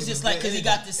vibe. It was just like because he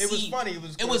got to see. It was funny.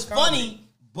 It was funny,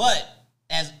 but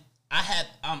as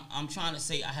I'm trying to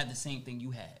say, I had the same thing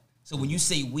you had. So when you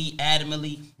say we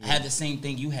adamantly, I had the same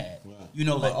thing you had. Right. You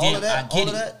know, like damn, I get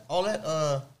it. All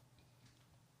that.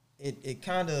 It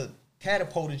kind of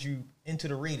catapulted you into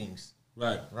the ratings.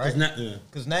 Right.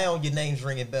 Because now your name's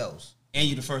ringing bells. And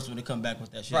you the first one to come back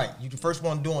with that shit. Right. You the first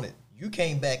one doing it. You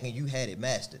came back and you had it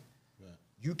mastered.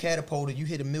 You catapulted, you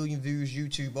hit 1 million views,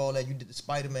 YouTube, all that. You did the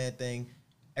Spider-Man thing.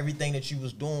 Everything that you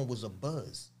was doing was a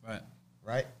buzz. Right.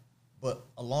 Right? But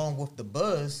along with the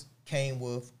buzz came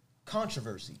with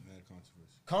controversy.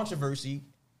 Controversy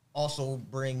also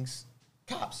brings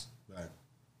cops. Right.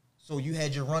 So you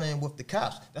had your run-in with the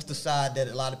cops. That's the side that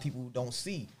a lot of people don't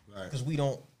see. Right. Because we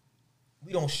don't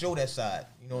show that side.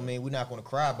 You know what I mean? We're not going to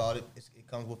cry about it. It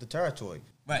comes with the territory.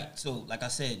 Right. So, like I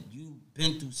said, you've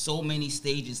been through so many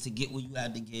stages to get where you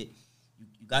had to get.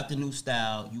 You got the new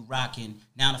style. You rocking.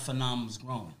 Now the phenomenon's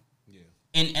growing. Yeah.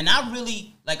 And I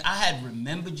really, like, I had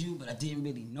remembered you, but I didn't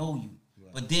really know you.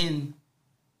 Right. But then,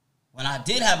 when I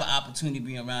did have an opportunity to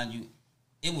be around you,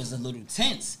 it was a little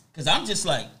tense. Because I'm just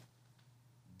like,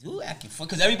 dude, acting fun.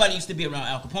 Because everybody used to be around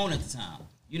Al Capone at the time.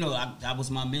 You know, that was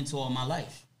my mentor all my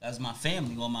life. That was my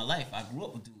family all my life. I grew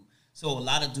up with dudes. So a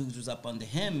lot of dudes was up under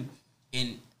him.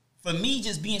 And for me,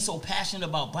 just being so passionate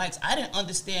about bikes, I didn't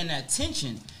understand that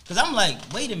tension. Because I'm like,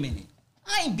 wait a minute.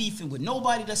 I ain't beefing with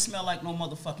nobody that smell like no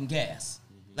motherfucking gas.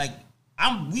 Mm-hmm. Like,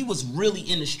 we was really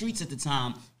in the streets at the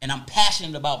time, and I'm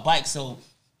passionate about bikes, so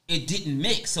it didn't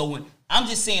mix. So when I'm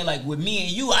just saying, like with me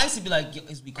and you, I used to be like, yo,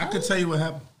 is we cool? I could tell you what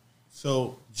happened.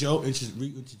 So Joe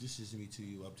reintroduces me to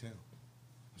you uptown.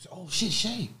 I said, oh shit,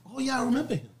 Shay. Oh yeah, I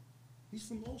remember him. He's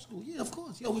from old school. Yeah, of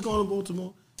course. Yo, we going to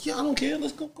Baltimore. Yeah, I don't care.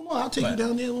 Let's go. Come on, I'll take you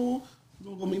down there. We're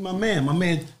gonna go meet my man. My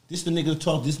man, this the nigga to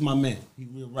talk. This is my man. He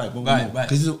real right. Right.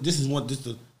 Because this is what this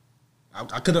the.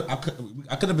 I could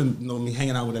have been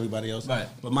hanging out with everybody else. Right.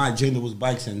 But my agenda was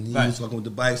bikes, and he was talking with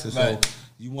the bikes, and so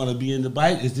you want to be in the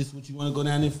bike? Is this what you want to go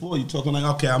down there for? You talking like,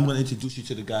 okay, I'm going to introduce you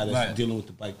to the guy that's dealing with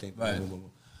the bike thing. Right.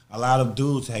 A lot of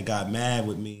dudes had got mad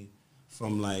with me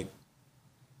from like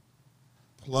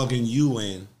plugging you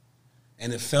in,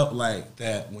 and it felt like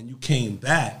that when you came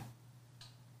back,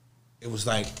 it was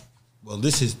like, well,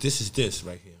 this is this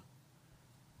right here.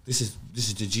 This is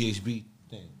the GHB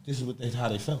thing. This is how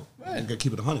they felt. Right. You got to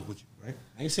keep it 100 with you, right?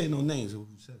 I ain't saying no names of who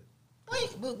said it.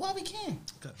 Wait, but why we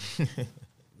can't?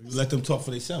 You let them talk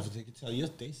for themselves. They can tell you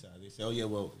their side. They say, oh yeah,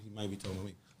 well, he might be talking about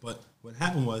me. But what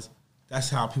happened was, that's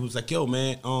how people was like, yo,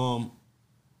 man,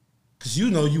 because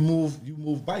you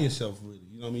move by yourself, really.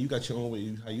 You know what I mean? You got your own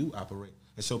way, how you operate.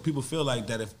 And so people feel like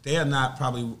that if they're not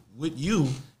probably with you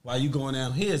while you going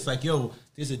down here, it's like, yo,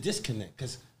 there's a disconnect.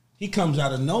 Because he comes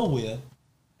out of nowhere,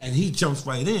 and he jumps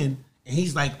right in, and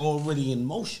he's like already in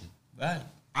motion. Right.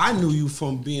 I knew you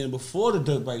from being before the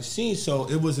dirt bike scene, so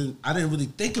it wasn't. I didn't really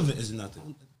think of it as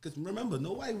nothing. Because remember,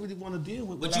 nobody really want to deal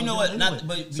with. But you know what? Anyway.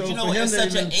 But you know what? It's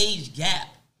such an age gap.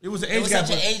 It was an age gap.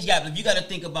 Such an age gap. If you got to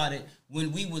think about it,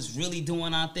 when we was really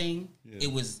doing our thing,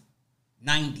 it was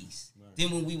 90s. Right.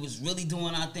 Then when we was really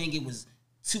doing our thing, it was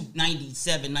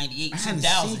 97, 98, 2000.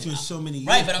 Seen you in so many years.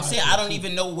 Right, but I'm saying I don't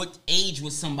even know what age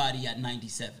was somebody at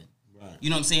 97. Right. You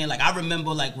know what I'm saying? Like I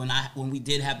remember, like when we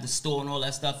did have the store and all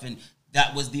that stuff, and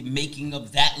that was the making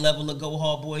of that level of Go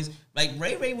Hard Boys. Like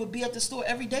Ray would be at the store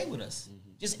every day with us. Mm-hmm.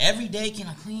 Just every day, can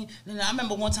I clean? And I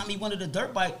remember one time he wanted a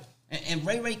dirt bike, and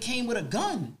Ray came with a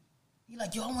gun. He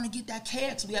like, yo, I want to get that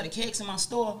KX. We had a KX in my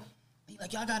store. He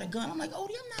like, y'all got a gun? I'm like, oh,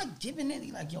 I'm not giving it.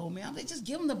 He like, yo, man, I'm like, just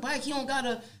give him the bike. He don't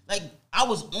gotta, like, I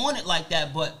was on it like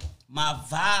that, but my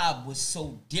vibe was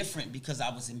so different because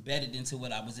I was embedded into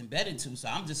what I was embedded to. So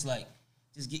I'm just like,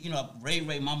 just get, Ray,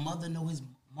 my mother know his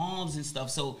moms and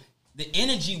stuff. So the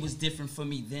energy was different for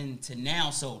me then to now.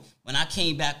 So when I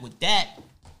came back with that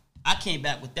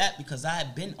because I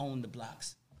had been on the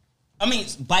blocks. I mean,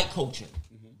 it's bike culture.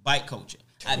 Mm-hmm. Bike culture.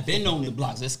 I've been on the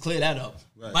blocks. Let's clear that up.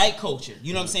 Right. Bike culture.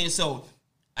 You know what I'm saying? So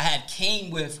I had came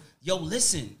with, yo,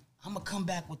 listen, I'm going to come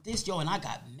back with this, yo, and I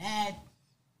got mad.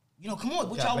 Come on,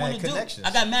 what y'all want to do?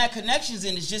 I got mad connections,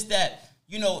 and it's just that,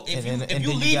 if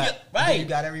you leave it, right. You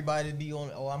got everybody to be on,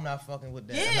 I'm not fucking with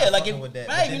that. Yeah, like with that.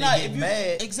 Right, get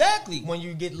mad exactly when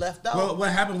you get left out. Well,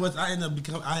 what happened was I ended up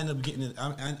getting it.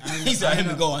 He said I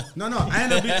ended up going. No, I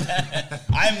ended up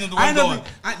I ended up going.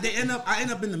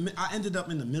 I ended up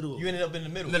in the middle. You ended up in the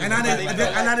middle. And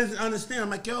I didn't understand. I'm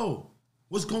like, yo,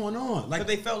 what's going on? Like, but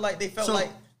they felt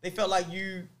like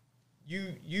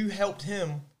you helped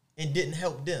him and didn't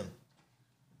help them.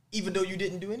 Even though you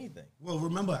didn't do anything. Well,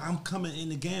 remember, I'm coming in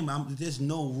the game. There's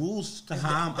no rules to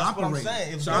how I'm operating. What I'm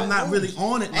saying. So I'm not really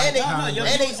on it. And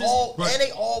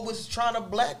they all was trying to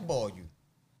blackball you.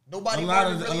 Nobody. A lot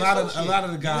of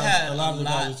the guys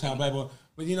were trying to blackball.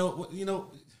 But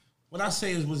what I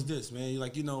say was this, man.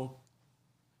 Like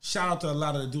shout out to a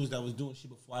lot of the dudes that was doing shit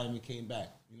before I even came back.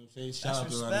 You know what I'm saying? Shout out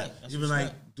to a lot of even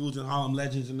like dudes in Harlem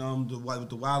Legends and with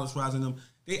the Wireless Rise and them.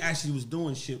 They actually was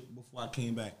doing shit before I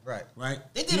came back. Right.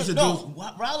 They did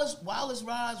Wireless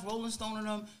Rise, Rolling Stone and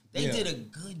them, they did a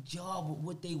good job with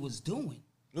what they was doing.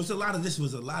 There was a lot of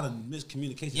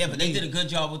miscommunication. Yeah, but they did a good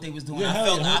job what they was doing.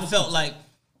 I felt like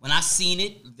when I seen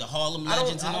it, the Harlem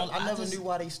Legends and all, I never knew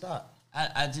why they stopped.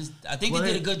 I think they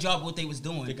did a good job what they was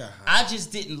doing. They got hot. I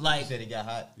just didn't like. You said it got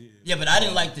hot. Yeah, but I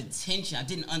didn't like the tension. I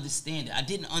didn't understand it. I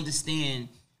didn't understand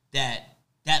that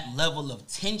level of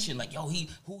tension. Like, yo,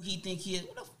 who he think he is?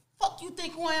 What the fuck you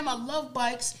think who I am? I love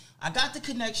bikes. I got the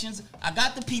connections. I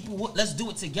got the people. Let's do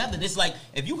it together. It's like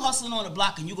if you hustling on a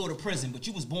block and you go to prison, but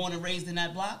you was born and raised in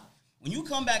that block. When you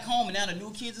come back home and now the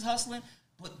new kids is hustling,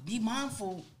 but be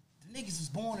mindful. Niggas was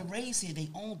born and raised here. They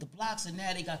owned the blocks, and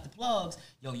now they got the plugs.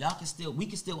 Yo, we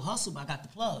can still hustle, but I got the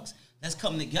plugs. Let's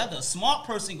come together. A smart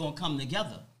person gonna come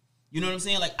together. You know what I'm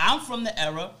saying? Like, I'm from the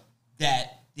era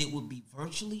that it would be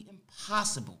virtually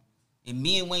impossible, and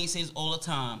me and Wayne says all the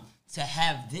time, to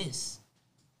have this.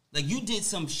 Like, you did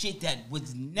some shit that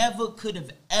was never could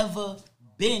have ever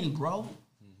been, bro.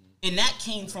 Mm-hmm. And that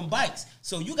came from bikes.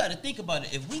 So you got to think about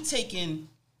it. If we taking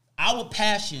our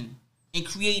passion in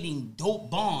creating dope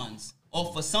bonds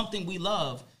or for something we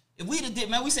love, If we'd have did,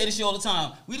 man, we say this shit all the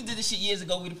time. We'd have did this shit years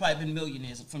ago, we'd have probably been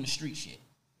millionaires from the street shit.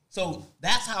 So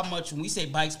that's how much, when we say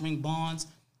bikes bring bonds,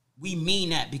 we mean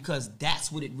that because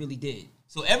that's what it really did.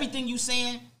 So everything you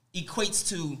saying equates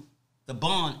to the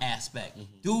bond aspect.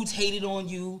 Dudes hated on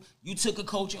you. You took a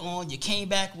culture on. You came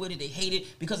back with it. They hate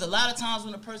it. Because a lot of times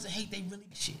when a person hate, they really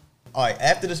shit. All right,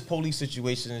 after this police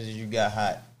situation that you got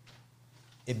hot,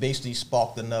 it basically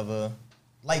sparked another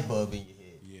light bulb in your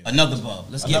head. Yeah. Another bulb.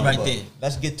 Let's get right there.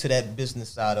 Let's get to that business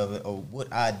side of it, or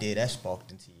what idea that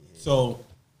sparked into your head. So,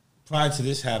 prior to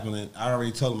this happening, I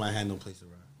already told him I had no place to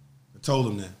ride. I told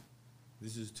him that.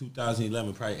 This is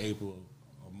 2011, probably April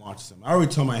or March or something. I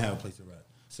already told him I had a place to ride.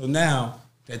 So now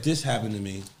that this happened to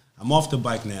me, I'm off the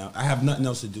bike now. I have nothing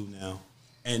else to do now.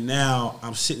 And now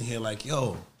I'm sitting here like,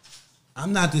 yo,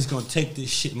 I'm not just going to take this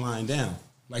shit lying down.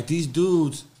 Like, these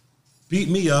dudes beat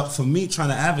me up for me trying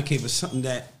to advocate for something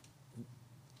that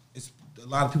a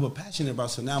lot of people are passionate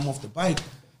about. So now I'm off the bike,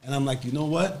 and I'm like, you know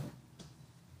what?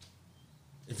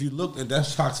 If you look at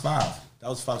that's Fox 5. That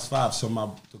was Fox 5. So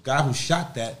the guy who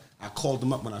shot that, I called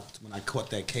him up when I caught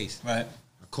that case. Right.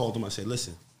 I called him. I said,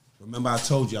 listen, remember I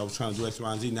told you I was trying to do X,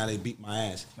 Y, and Z. Now they beat my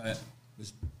ass. Right.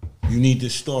 You need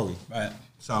this story. Right.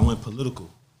 So I went political.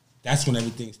 That's when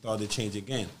everything started to change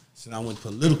again. So now I went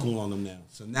political on them now.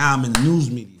 So now I'm in the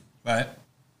news media. Right.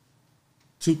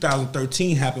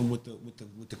 2013 happened with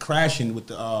the crashing with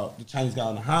the Chinese guy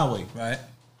on the highway. Right.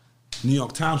 New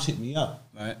York Times hit me up.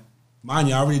 Right. Mind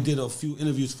you, I already did a few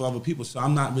interviews for other people, so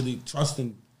I'm not really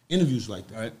trusting interviews like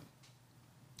that. Right.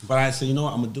 But I said, you know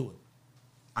what, I'm gonna do it.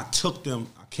 I took them,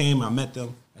 I came, I met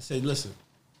them. I said, listen,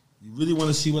 you really want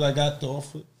to see what I got to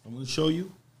offer? I'm gonna show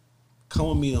you. Come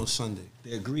with me on Sunday.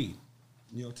 They agreed.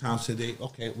 New York Times said,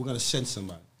 okay, we're gonna send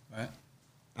somebody. Right.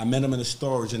 I met them in the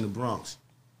storage in the Bronx.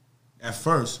 At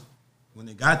first, when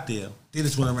they got there, they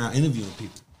just went around interviewing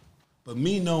people. But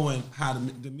me knowing how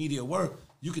the media work,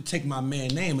 you could take my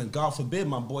man's name and God forbid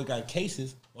my boy got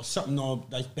cases or something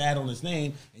that's bad on his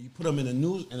name, and you put him in a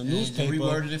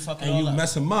newspaper and you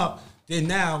mess him up. Then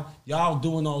now y'all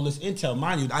doing all this intel.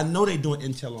 Mind you, I know they doing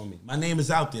intel on me. My name is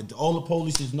out there. All the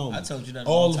police know me. I told you that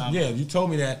all the time. Yeah, you told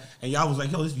me that, and y'all was like,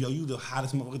 yo, you the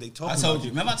hottest motherfucker they told me. I told you.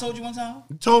 Remember I told you one time?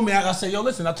 You told me. I said, yo,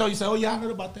 listen. I told you, oh yeah, I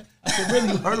heard about that. I said,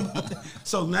 really, you heard about that?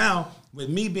 So now with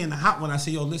me being the hot one, I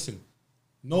said, yo, listen,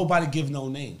 nobody give no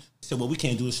names. He said, well, we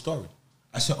can't do the story.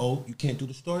 I said, oh, you can't do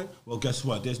the story? Well, guess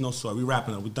what? There's no story. We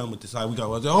wrapping up. We done with this. All right, we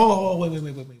got. I said, oh, wait. Let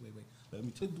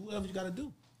me do whatever you got to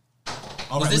do.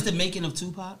 Was this the making of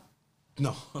Tupac?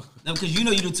 No, because you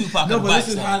know you the Tupac. No, but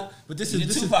this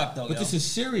is Tupac though. But this is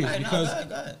serious right, because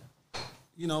go ahead.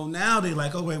 You know now they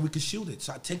like, oh wait, we could shoot it.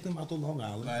 So I take them out to Long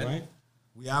Island, right?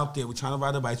 We out there, we're trying to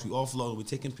ride the bikes, we offload, we're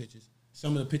taking pictures.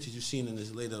 Some of the pictures you've seen in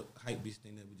this later hype beast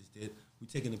thing that we just did, we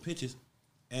taking the pictures,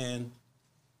 and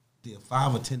there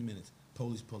 5 or 10 minutes,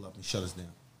 police pull up and shut us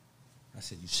down. I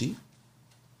said, you see?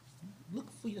 Look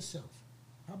for yourself.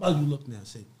 How about you look now?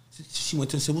 She went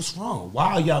to and said, what's wrong?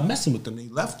 Why are y'all messing with them? They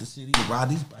left the city to ride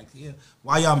these bikes here.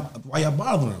 Why y'all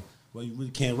bothering them? Well, you really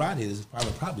can't ride here. This is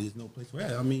private property. There's no place to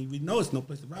ride. I mean, we know it's no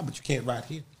place to ride, but you can't ride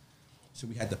here. So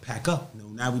we had to pack up. You know,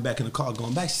 now we back in the car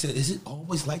going back. She said, is it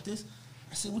always like this?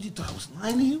 I said, what, you thought I was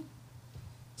lying to you?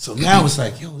 So now it's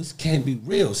like, yo, this can't be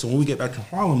real. So when we get back to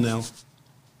Harlem now,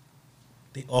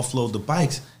 they offload the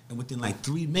bikes. And within like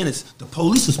 3 minutes, the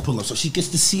police was pulling up, so she gets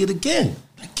to see it again.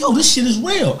 Like, yo, this shit is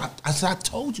real. I said, I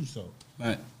told you so.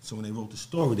 Right. So when they wrote the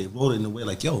story, they wrote it in a way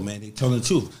like, yo, man, they telling the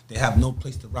truth. They have no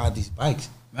place to ride these bikes.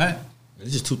 Right.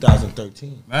 This is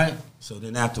 2013. Right. So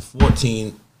then after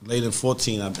 14, later in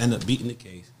 14, I ended up beating the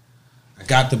case. I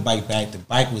got the bike back. The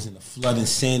bike was in a flooding,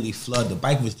 sandy flood. The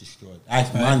bike was destroyed.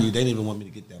 Mind you, they didn't even want me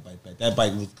to get that bike back. That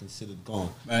bike was considered gone.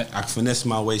 Right. I finessed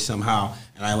my way somehow,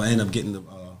 and I ended up getting the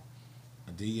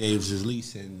DA's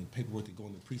release and the paperwork to go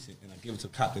in the precinct, and I give it to a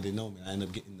cop that they know me. I end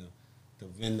up getting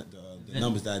the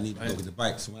numbers that I need to go get the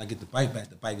bike. So when I get the bike back,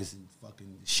 the bike is in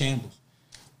fucking shambles.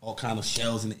 All kind of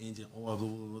shells in the engine,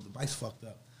 the bike's fucked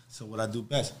up. So what I do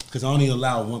best, because I only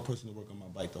allow one person to work on my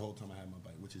bike the whole time I have my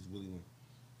bike, which is Willie Wynn.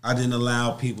 I didn't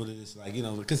allow people to just like,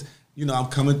 because, I'm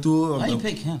coming through. Why you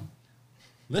pick him?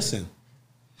 Listen.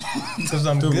 Because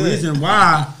I'm good. The reason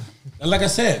why, like I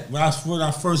said, when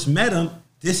I first met him,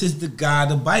 this is the guy,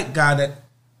 the bike guy that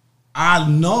I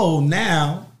know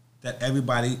now that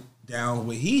everybody down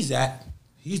where he's at,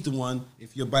 he's the one,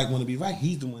 if your bike want to be right,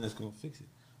 he's the one that's going to fix it.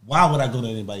 Why would I go to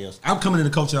anybody else? I'm coming to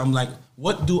the culture, I'm like,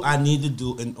 what do I need to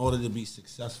do in order to be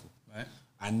successful? Right.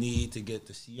 I need to get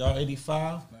the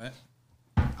CR85. Right.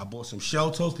 I bought some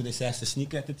shell toes because they said I had to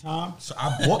sneak at the time. So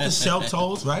I bought the shell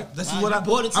toes, right? This is what I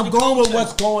bought. I'm going with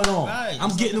what's going on. Right.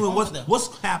 I'm getting with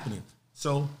what's happening.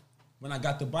 So when I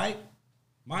got the bike,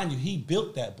 mind you, he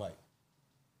built that bike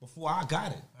before I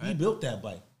got it. Right. He built that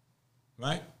bike,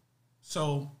 right?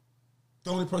 So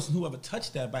the only person who ever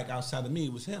touched that bike outside of me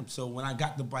was him. So when I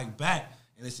got the bike back,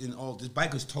 and it's in all, this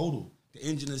bike is total. The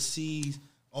engine is seized,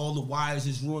 all the wires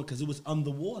is ruined because it was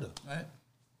underwater. Right.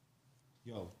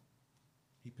 Yo,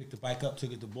 he picked the bike up,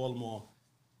 took it to Baltimore,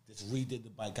 just redid the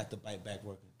bike, got the bike back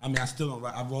working. I mean, I still don't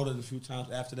ride. I rode it a few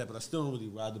times after that, but I still don't really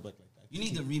ride the bike like that. You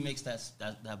need to remix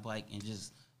that bike and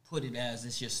just put it as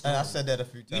it's your story. I said that a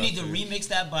few times. You need to remix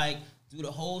that bike, do the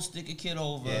whole sticker kit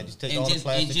over. Yeah, just take all the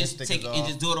plastic and stickers off. And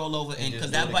just do it all over. And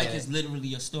because that bike is literally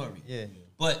your story. Yeah.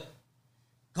 But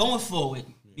going forward,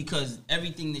 because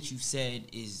everything that you've said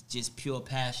is just pure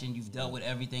passion. You've dealt with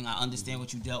everything. I understand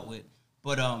what you dealt with.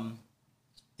 But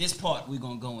this part we're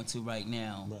going to go into right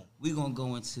now. Right. We're going to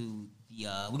go into the,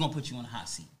 we're going to put you on the hot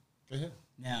seat. Go ahead.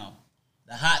 Now,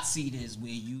 the hot seat is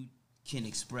where you can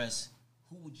express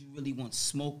who would you really want to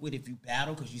smoke with if you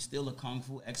battle, because you're still a Kung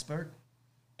Fu expert.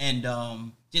 And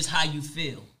just how you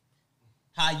feel.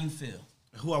 How you feel.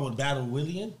 Who I would battle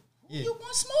William? Who you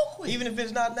want to smoke with? Even if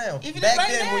it's not now. Even back right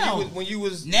then, now. when you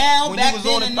was now, when back you was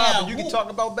then on and the poppin', now. you can talk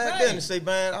about back right. then and say,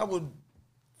 man, I would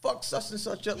fuck such and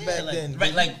such up back like, then.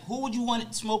 Right, like who would you want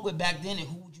to smoke with back then, and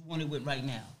who would you want it with right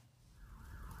now?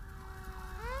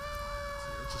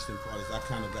 The interesting part is I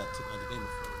kind of got took out the game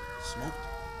before I smoked.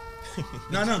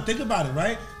 No, think about it,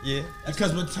 right? Yeah.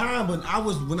 Because with time, when I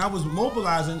was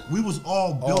mobilizing, we was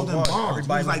all building bonds.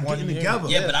 Everybody was like getting together.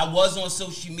 Yeah, but I was on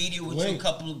social media with you a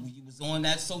couple of, you was on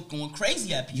that, so going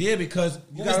crazy at people. Yeah, because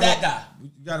who was that guy? You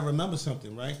got to remember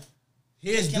something, right?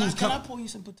 Here's dudes can I pour you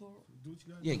some Patoro?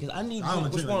 Yeah, because I need.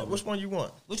 Which one you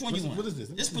want? Which one you want? What is this?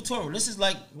 This Patoro. This is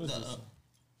like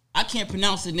I can't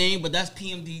pronounce the name, but that's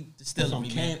PMD Distillery.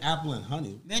 Canned apple and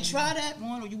honey. Man, try that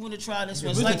one, or you want to try this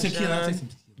one? It's like tequila. I'll take some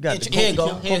tequila. Here you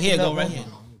go. Here go, right here.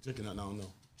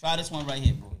 No. Try this one right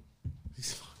here, bro.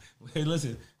 Hey,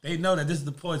 listen. They know that this is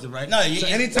the poison, right? No, so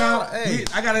anytime,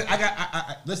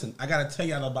 listen. I gotta tell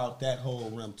y'all about that whole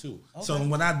realm too. Okay. So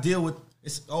when I deal with,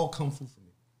 it's all kung fu for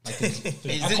me. Like is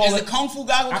the kung fu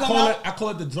guy gonna come out? I call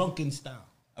it the drunken style.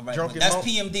 All right, that's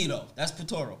PMD though. That's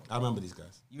Patoro. I remember these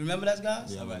guys. You remember those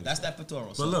guys? Yeah, all right, that's that Patoro.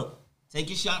 But so look, take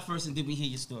your shot first, and then we hear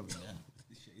your story,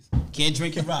 man. Can't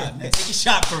drink and ride, man. Take your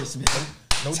shot first, man.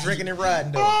 No drinking and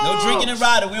riding, though. No drinking and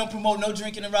riding. We don't promote no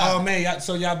drinking and riding. Oh, man.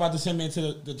 So y'all about to send me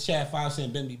into the chat 5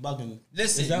 saying Ben be bugging.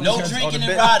 Listen, no drinking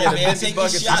and riding, man. Take your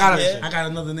shot, man. I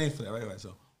got another name for that. Right.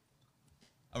 So,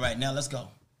 all right, now let's go.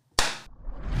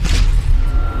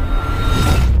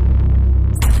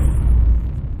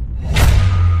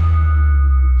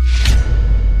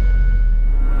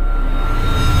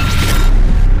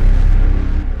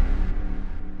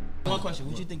 One question.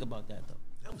 What you think about that, though?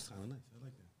 That was kind of nice. I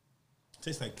like that.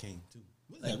 Tastes like cane, too.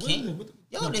 Like cane?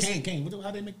 Cane.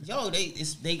 How they make this? Yo,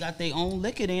 they got their own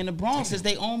liquor. They in the Bronx. It's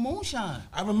their own moonshine.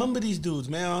 I remember these dudes,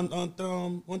 man, on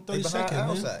 32nd, man.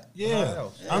 Outside. Yeah.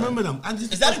 I remember them.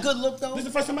 Is that a good look, though? This is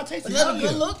the first time I tasted it. Is that a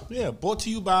good look? Yeah. Brought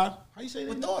to you by, how you say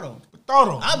that?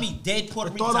 Patoro. I'll be dead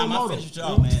Puerto Rican time I finish with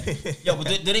y'all, man. Yo, but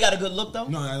do they got a good look, though?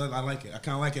 No, I like it. I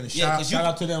kind of like it. And shout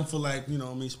out to them for, like, you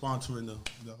know, me sponsoring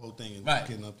the whole thing and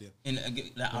getting up there. And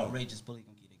that outrageous bully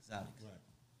gonna get exotic. Right.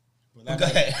 But go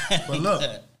ahead. But look,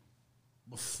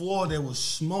 before there was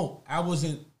smoke, I was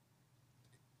in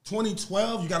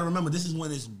 2012. You got to remember, this is when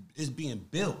it's being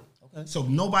built. Okay. So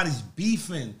nobody's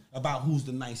beefing about who's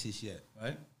the nicest yet.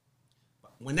 Right.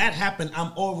 When that happened,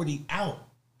 I'm already out.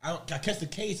 I catch the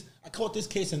case. I caught this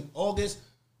case in August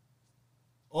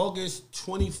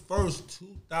 21st,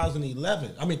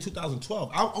 2011.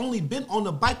 2012. I've only been on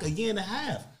the bike a year and a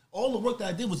half. All the work that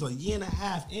I did was a year and a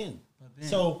half in. Ben,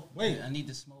 so, wait. Man, I need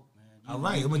to smoke, man. All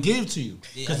right, I'm going to give it to you.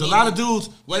 Because a lot of dudes,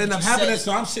 what end up happening,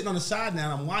 so I'm sitting on the side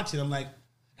now, and I'm watching, I'm like,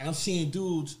 and I'm seeing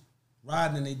dudes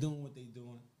riding, and they doing what they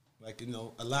doing. Like, you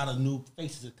know, a lot of new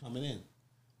faces are coming in.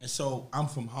 And so, I'm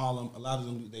from Harlem. A lot of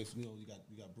them,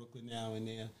 you got Brooklyn now in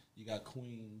there. You got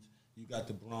Queens. You got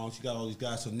the Bronx. You got all these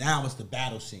guys. So now it's the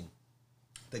battle scene.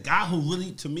 The guy who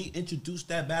really, to me, introduced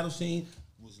that battle scene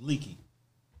was Leaky.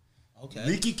 Okay.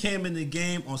 Leaky came in the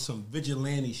game on some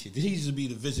vigilante shit. He used to be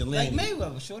the vigilante. Like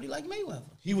Mayweather, shorty, like Mayweather.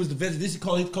 He was the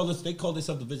vigilante. They call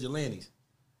themselves the vigilantes.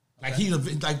 Like he's the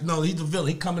villain.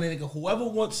 He coming in and go, whoever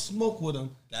wants smoke with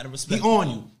him, gotta respect. He on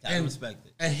you. Gotta respect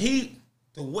it. And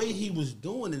the way he was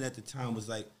doing it at the time was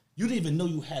like you didn't even know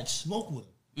you had smoke with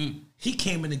him. He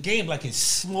came in the game like it's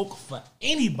smoke for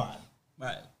anybody.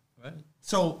 Right.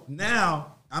 So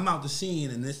now I'm out the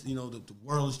scene, and this, you know, the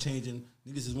world is changing.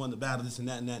 Niggas is wanting to battle this and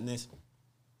that and that and this.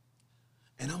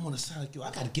 And I'm on the side like, yo, I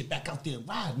got to get back out there and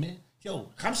ride, man. Yo,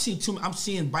 I'm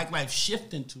seeing bike life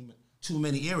shifting too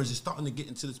many eras. It's starting to get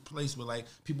into this place where like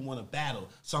people want to battle.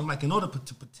 So I'm like, in order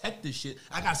to protect this shit,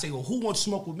 I gotta say, well, who wants to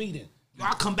smoke with me then? Yo,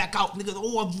 I'll come back out, nigga.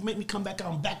 Oh, you make me come back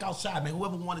out. I'm back outside, man.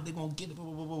 Whoever wanted, they gonna get it. Blah,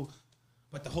 blah, blah, blah.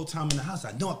 But the whole time in the house,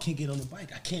 I know I can't get on the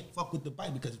bike. I can't fuck with the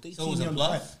bike because if they see me on the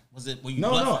bike. Was it? Were you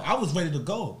No, bluffing? I was ready to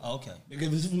go. Oh, okay. Because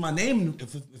if this was my name,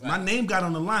 if my name got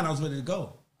on the line, I was ready to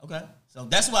go. Okay. So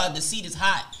that's why the seat is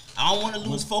hot. I don't want to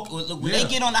lose focus. Look, when they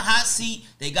get on the hot seat,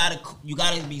 you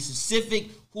gotta be specific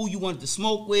who you want to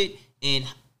smoke with, and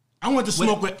I want to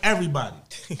smoke with everybody.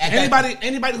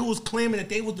 Anybody who was claiming that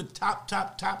they was the top,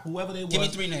 whoever they was. Give me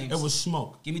 3 names. It was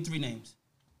smoke. Give me 3 names.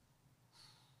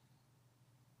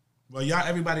 Well, y'all,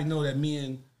 everybody know that me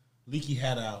and Leaky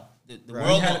had out.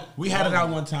 We had it out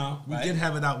one time. We did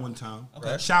have it out one time.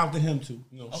 Okay. Shout out to him too.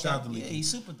 Shout out to Leaky. Yeah, he's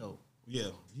super dope.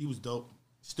 Yeah, he was dope.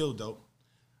 Still dope.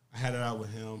 I had it out with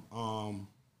him.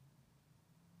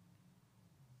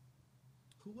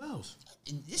 Who else?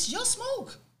 It's your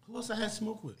smoke. Who else I had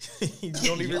smoke with? You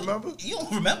don't even remember? You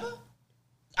don't remember?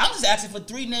 I'm just asking for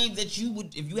 3 names that you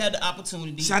would, if you had the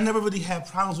opportunity. See, I never really had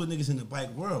problems with niggas in the bike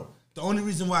world. The only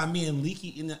reason why me and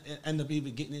Leaky end up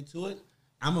even getting into it,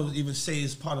 I'm going to even say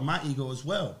it's part of my ego as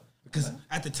well. Because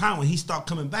at the time when he started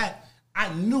coming back,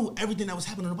 I knew everything that was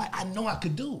happening on the bike, I know I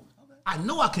could do. I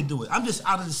know I could do it. I'm just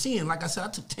out of the scene. Like I said, I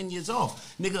took 10 years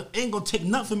off. Nigga, ain't going to take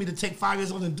nothing for me to take 5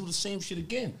 years off and do the same shit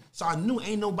again. So I knew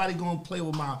ain't nobody going to play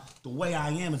with the way I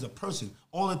am as a person.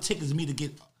 All it takes is me to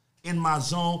get in my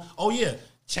zone. Oh, yeah,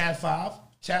 Chad 5.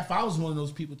 Chad 5 was one of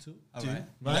those people too. All right.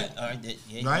 Right? All right.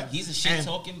 Yeah, right? He's a shit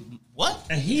talking. What?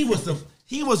 And he was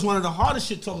one of the hardest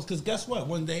shit talkers because guess what?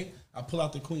 One day I pull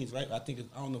out the Queens, right? I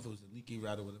don't know if it was a Leaky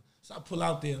ride or whatever. So I pull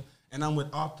out there and I'm with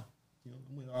Arthur.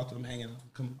 I'm with Arthur. I'm hanging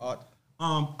out.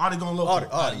 Artie going local.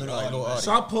 Artie.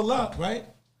 So I pull up, right?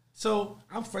 So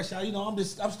I'm fresh out.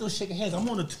 I'm still shaking hands. I'm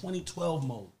on the 2012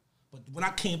 mode. But when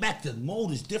I came back, the mode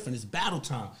is different. It's battle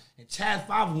time. And Chad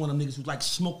 5 was one of them niggas who like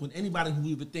smoke with anybody who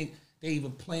even think they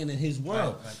even playing in his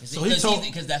world. Right. So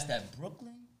because that's that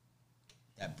Brooklyn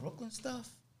stuff.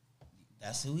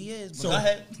 That's who he is. But go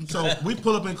ahead. So we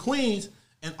pull up in Queens,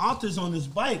 and Arthur's on his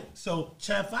bike. So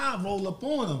Chad 5 roll up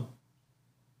on him.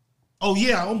 Oh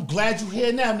yeah, I'm glad you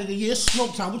here now, nigga. Yeah, it's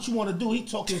smoke time. What you want to do? He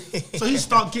talking. So he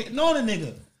start getting on the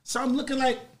nigga. So I'm looking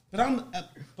like, but I'm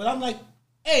like,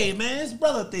 hey man, it's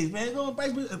brother things, man.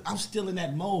 I'm still in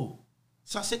that mode.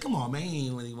 So I said, come on, man. He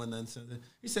ain't really want nothing.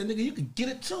 He said, nigga, you could get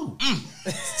it too.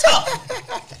 It's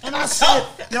tough. And I said,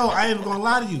 yo, I ain't even gonna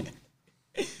lie to you.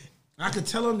 I could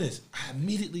tell him this. I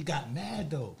immediately got mad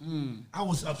though. I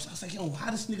was upset. I was like, yo, how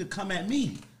this nigga come at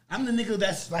me? I'm the nigga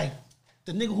that's like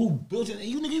the nigga who built it.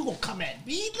 You nigga, you gonna come at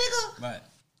me, nigga? Right.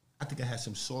 I think I had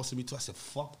some sauce in me too. I said,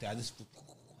 fuck that. I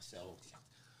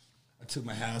took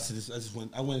my house and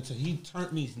I went until he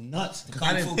turned me nuts.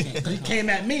 Because he came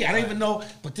at me. I didn't even know,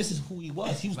 but this is who he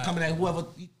was. He was coming at whoever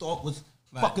he thought was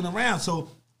fucking around. So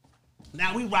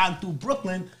now we riding through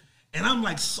Brooklyn, and I'm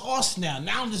like sauce now.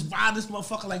 Now I'm just riding this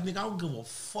motherfucker like, nigga, I don't give a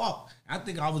fuck. I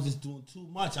think I was just doing too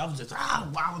much. I was just,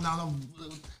 wilding out. I'm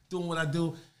doing what I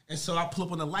do. And so I pull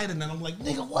up on the light, and then I'm like,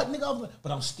 nigga, what, nigga?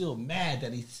 But I'm still mad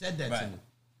that he said that to me.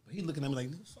 But he looking at me like,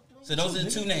 nigga, fuck. So those are the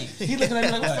 2 names. He looking at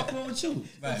me like, what's fucking wrong with you?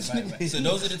 Right. So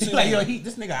those are the 2 names. Like, yo,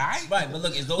 this nigga, all right? Right, but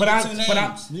look, is those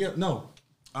the 2 names? No.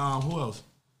 Who else?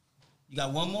 You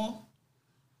got one more?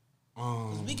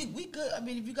 We could. I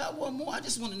mean, if you got one more, I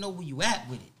just want to know where you at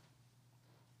with it.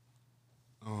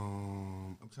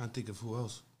 I'm trying to think of who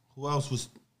else. Who else was?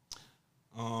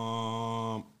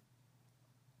 I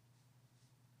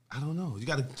don't know. You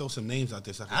got to throw some names out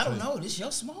there. So I don't know. This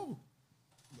your smoke.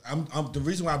 The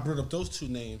reason why I brought up those 2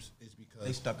 names is because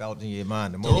they stuck out in your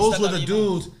mind. Those were the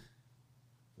dudes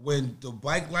when the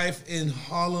bike life in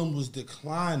Harlem was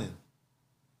declining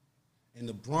and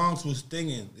the Bronx was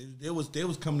stinging. They was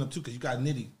coming up too because you got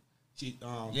Nitty. He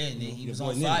was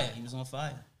on fire. He was on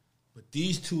fire. But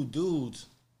these 2 dudes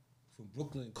from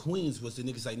Brooklyn and Queens was the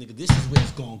niggas like, nigga, this is where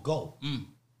it's gonna go.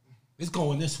 It's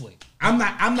going this way.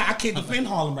 I can't defend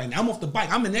Harlem right now. I'm off the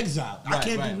bike. I'm in exile. I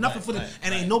can't do nothing for them.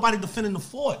 And ain't nobody defending the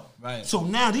fort. Right. So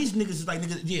now these niggas is like,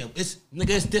 nigga, it's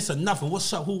this or nothing.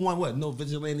 What's up? Who won what? No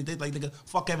vigilante. They like, nigga,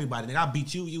 fuck everybody. Nigga, I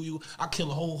beat you. I kill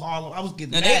the whole Harlem. I was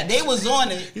getting mad. They was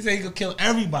on it. He said he could kill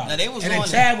everybody. Now, they was and on then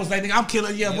Chad was like, nigga, I'm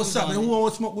killing. Yeah, what's up? Man, who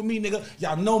want to smoke with me, nigga?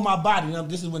 Y'all know my body. You know,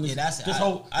 this is when this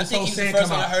whole saying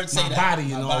come out. My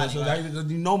body and all this.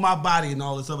 You know my body and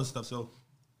all this other stuff. So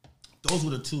those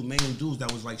were the 2 main dudes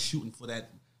that was like shooting for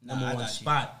that number 1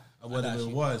 spot or whatever it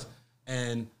was.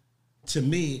 And to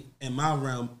me, in my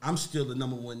realm, I'm still the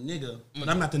number 1 nigga, but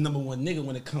I'm not the number 1 nigga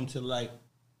when it comes to like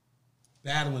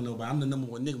battling nobody. I'm the number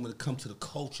one nigga when it comes to the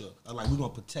culture. Like, we're gonna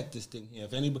protect this thing here.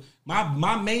 If anybody,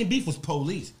 my main beef was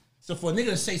police. So for a nigga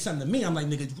to say something to me, I'm like,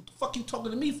 nigga, what the fuck you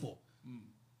talking to me for?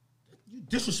 You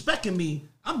disrespecting me.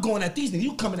 I'm going at these niggas.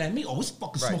 You coming at me? Oh, it's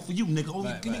fucking smoke for you, nigga. Oh,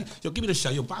 give me the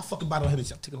shot. Yo, buy a fucking bottle of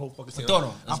Hennessy. I'll take the whole fucking shit.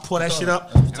 I'll pour that shit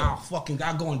up. And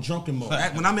I go in drunken mode.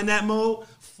 When I'm in that mode,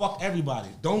 fuck everybody.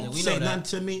 Don't say nothing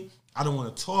to me. I don't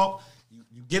want to talk.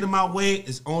 You get in my way,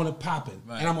 it's on and popping.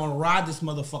 Right. And I'm gonna ride this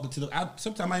motherfucker to the.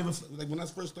 Sometimes I even, like when I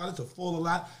first started to fall a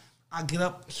lot, I get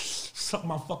up, suck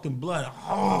my fucking blood.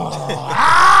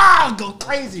 Go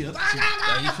crazy. You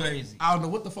crazy. I don't know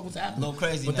what the fuck was happening. Go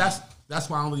crazy. But that's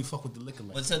why I don't really fuck with the liquor.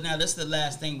 But so now that's the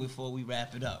last thing before we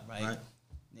wrap it up, right?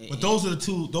 But those are the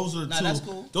two. That's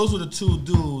cool. Those were the two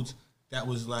dudes that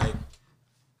was like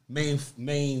main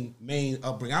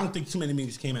upbringing. I don't think too many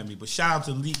niggas came at me, but shout out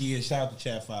to Leaky and shout out to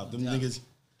Chad 5. Them niggas.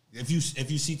 If you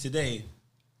see today,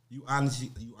 you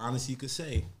honestly could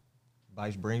say.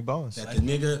 Vice bring bonds. That the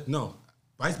nigga, no,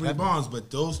 Vice bring bonds,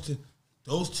 but those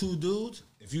two dudes,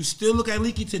 if you still look at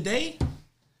Leaky today,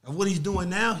 and what he's doing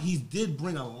now, he did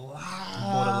bring a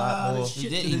lot more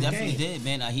shit. He definitely did,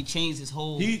 man. He changed his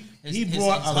whole. He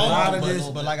brought a lot of this.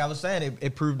 But like I was saying,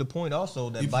 it proved the point also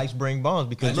that Vice bring bonds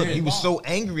because look, he was so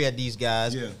angry at these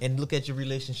guys, and look at your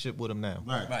relationship with them now.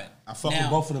 Right. I fuck with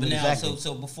both of them. Exactly.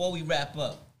 So before we wrap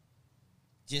up,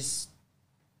 just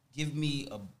give me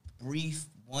a brief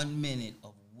 1 minute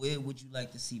of where would you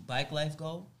like to see bike life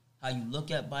go, how you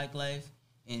look at bike life,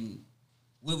 and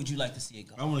where would you like to see it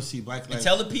go? I want to see bike life. And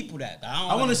tell the people that.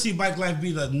 I want to see bike life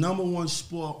be the #1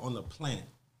 sport on the planet.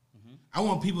 Mm-hmm. I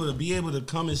want people to be able to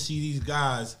come and see these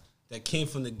guys that came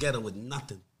from the ghetto with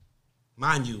nothing.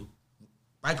 Mind you,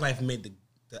 bike life made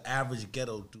the average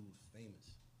ghetto dude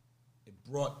famous. It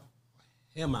brought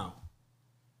him out.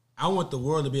 I want the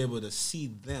world to be able to see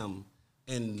them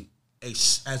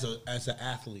as an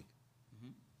athlete. Mm-hmm.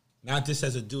 Not just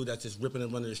as a dude that's just ripping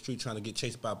and running the street trying to get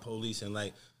chased by police and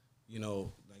like, you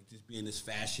know, like just being this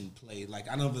fashion play. Like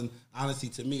I don't even, honestly,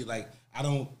 to me, like I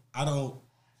don't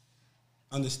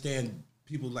understand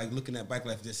people like looking at bike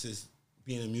life just as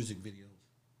being in music videos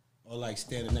or like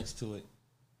standing next to it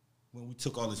when we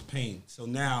took all this pain. So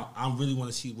now I really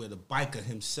want to see where the biker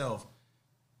himself,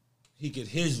 he get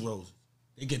his roses,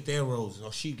 they get their roses,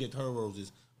 or she get her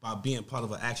roses by being part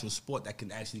of an actual sport that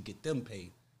can actually get them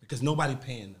paid because nobody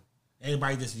paying them.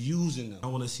 Everybody just using them. I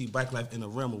want to see bike life in a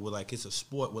realm where like it's a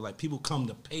sport where like people come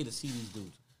to pay to see these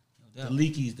dudes. No doubt. The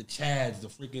Leakies, the Chads, the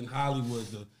freaking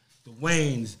Hollywoods, the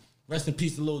Waynes. Rest in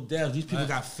peace to Lil Devs. These people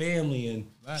got family and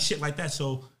shit like that.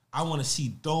 So I want to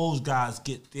see those guys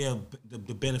get the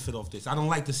benefit of this. I don't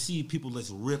like to see people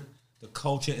let's rip the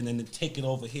culture and then take it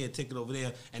over here, take it over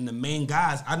there. And the main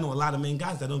guys, I know a lot of main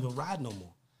guys that don't even ride no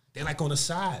more. They're like on the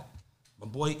side. My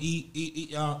boy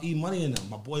E Money in them.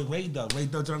 My boy Ray Doug.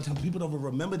 People don't even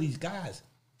remember these guys.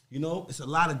 You know, it's a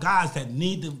lot of guys that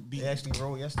need to be. They actually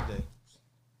rode yesterday.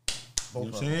 You know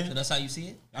what I'm saying? So that's how you see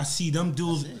it? I see them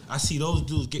dudes. I see those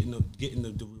dudes getting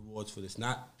the rewards for this.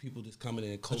 Not people just coming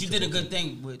in and coaching. But you did a good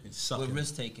thing with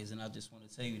risk takers, and I just want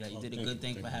to tell you that you did a good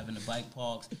thing for having the bike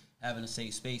parks, having a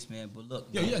safe space, man. But look,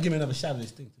 you gotta give me another shot of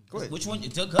this thing. Go ahead. Which one?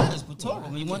 Go ahead. It's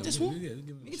Patora. You want this one?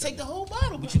 You can take the whole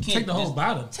bottle, but you can't take the whole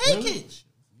bottle. Take it.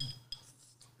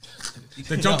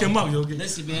 They junk him up, yo.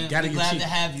 Listen, man. We're glad to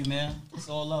have you, man. It's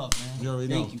all love, man.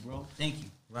 Thank you, bro. Thank you.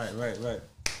 Right.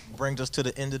 Brings us to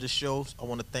the end of the show. I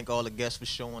want to thank all the guests for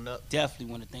showing up. Definitely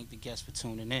want to thank the guests for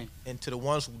tuning in. And to the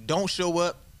ones who don't show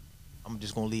up, I'm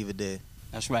just going to leave it there.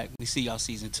 That's right. We see y'all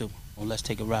season 2 on Let's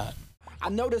Take a Ride. I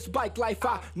know this bike life,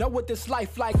 I know what this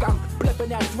life like. I'm flipping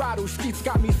that throttle, streets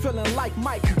got me feeling like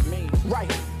Mike.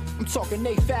 Right, I'm talking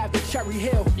A5 to Cherry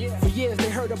Hill. For years they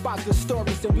heard about the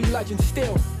stories and we legends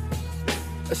still.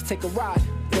 Let's take a ride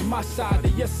from my side to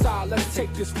your side. Let's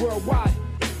take this worldwide.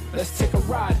 Let's take a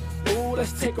ride. Ooh,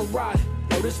 let's take a ride.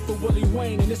 Oh, this for Willie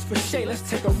Wayne and this for Shay. Let's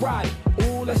take a ride.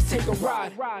 Ooh, let's take a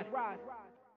ride.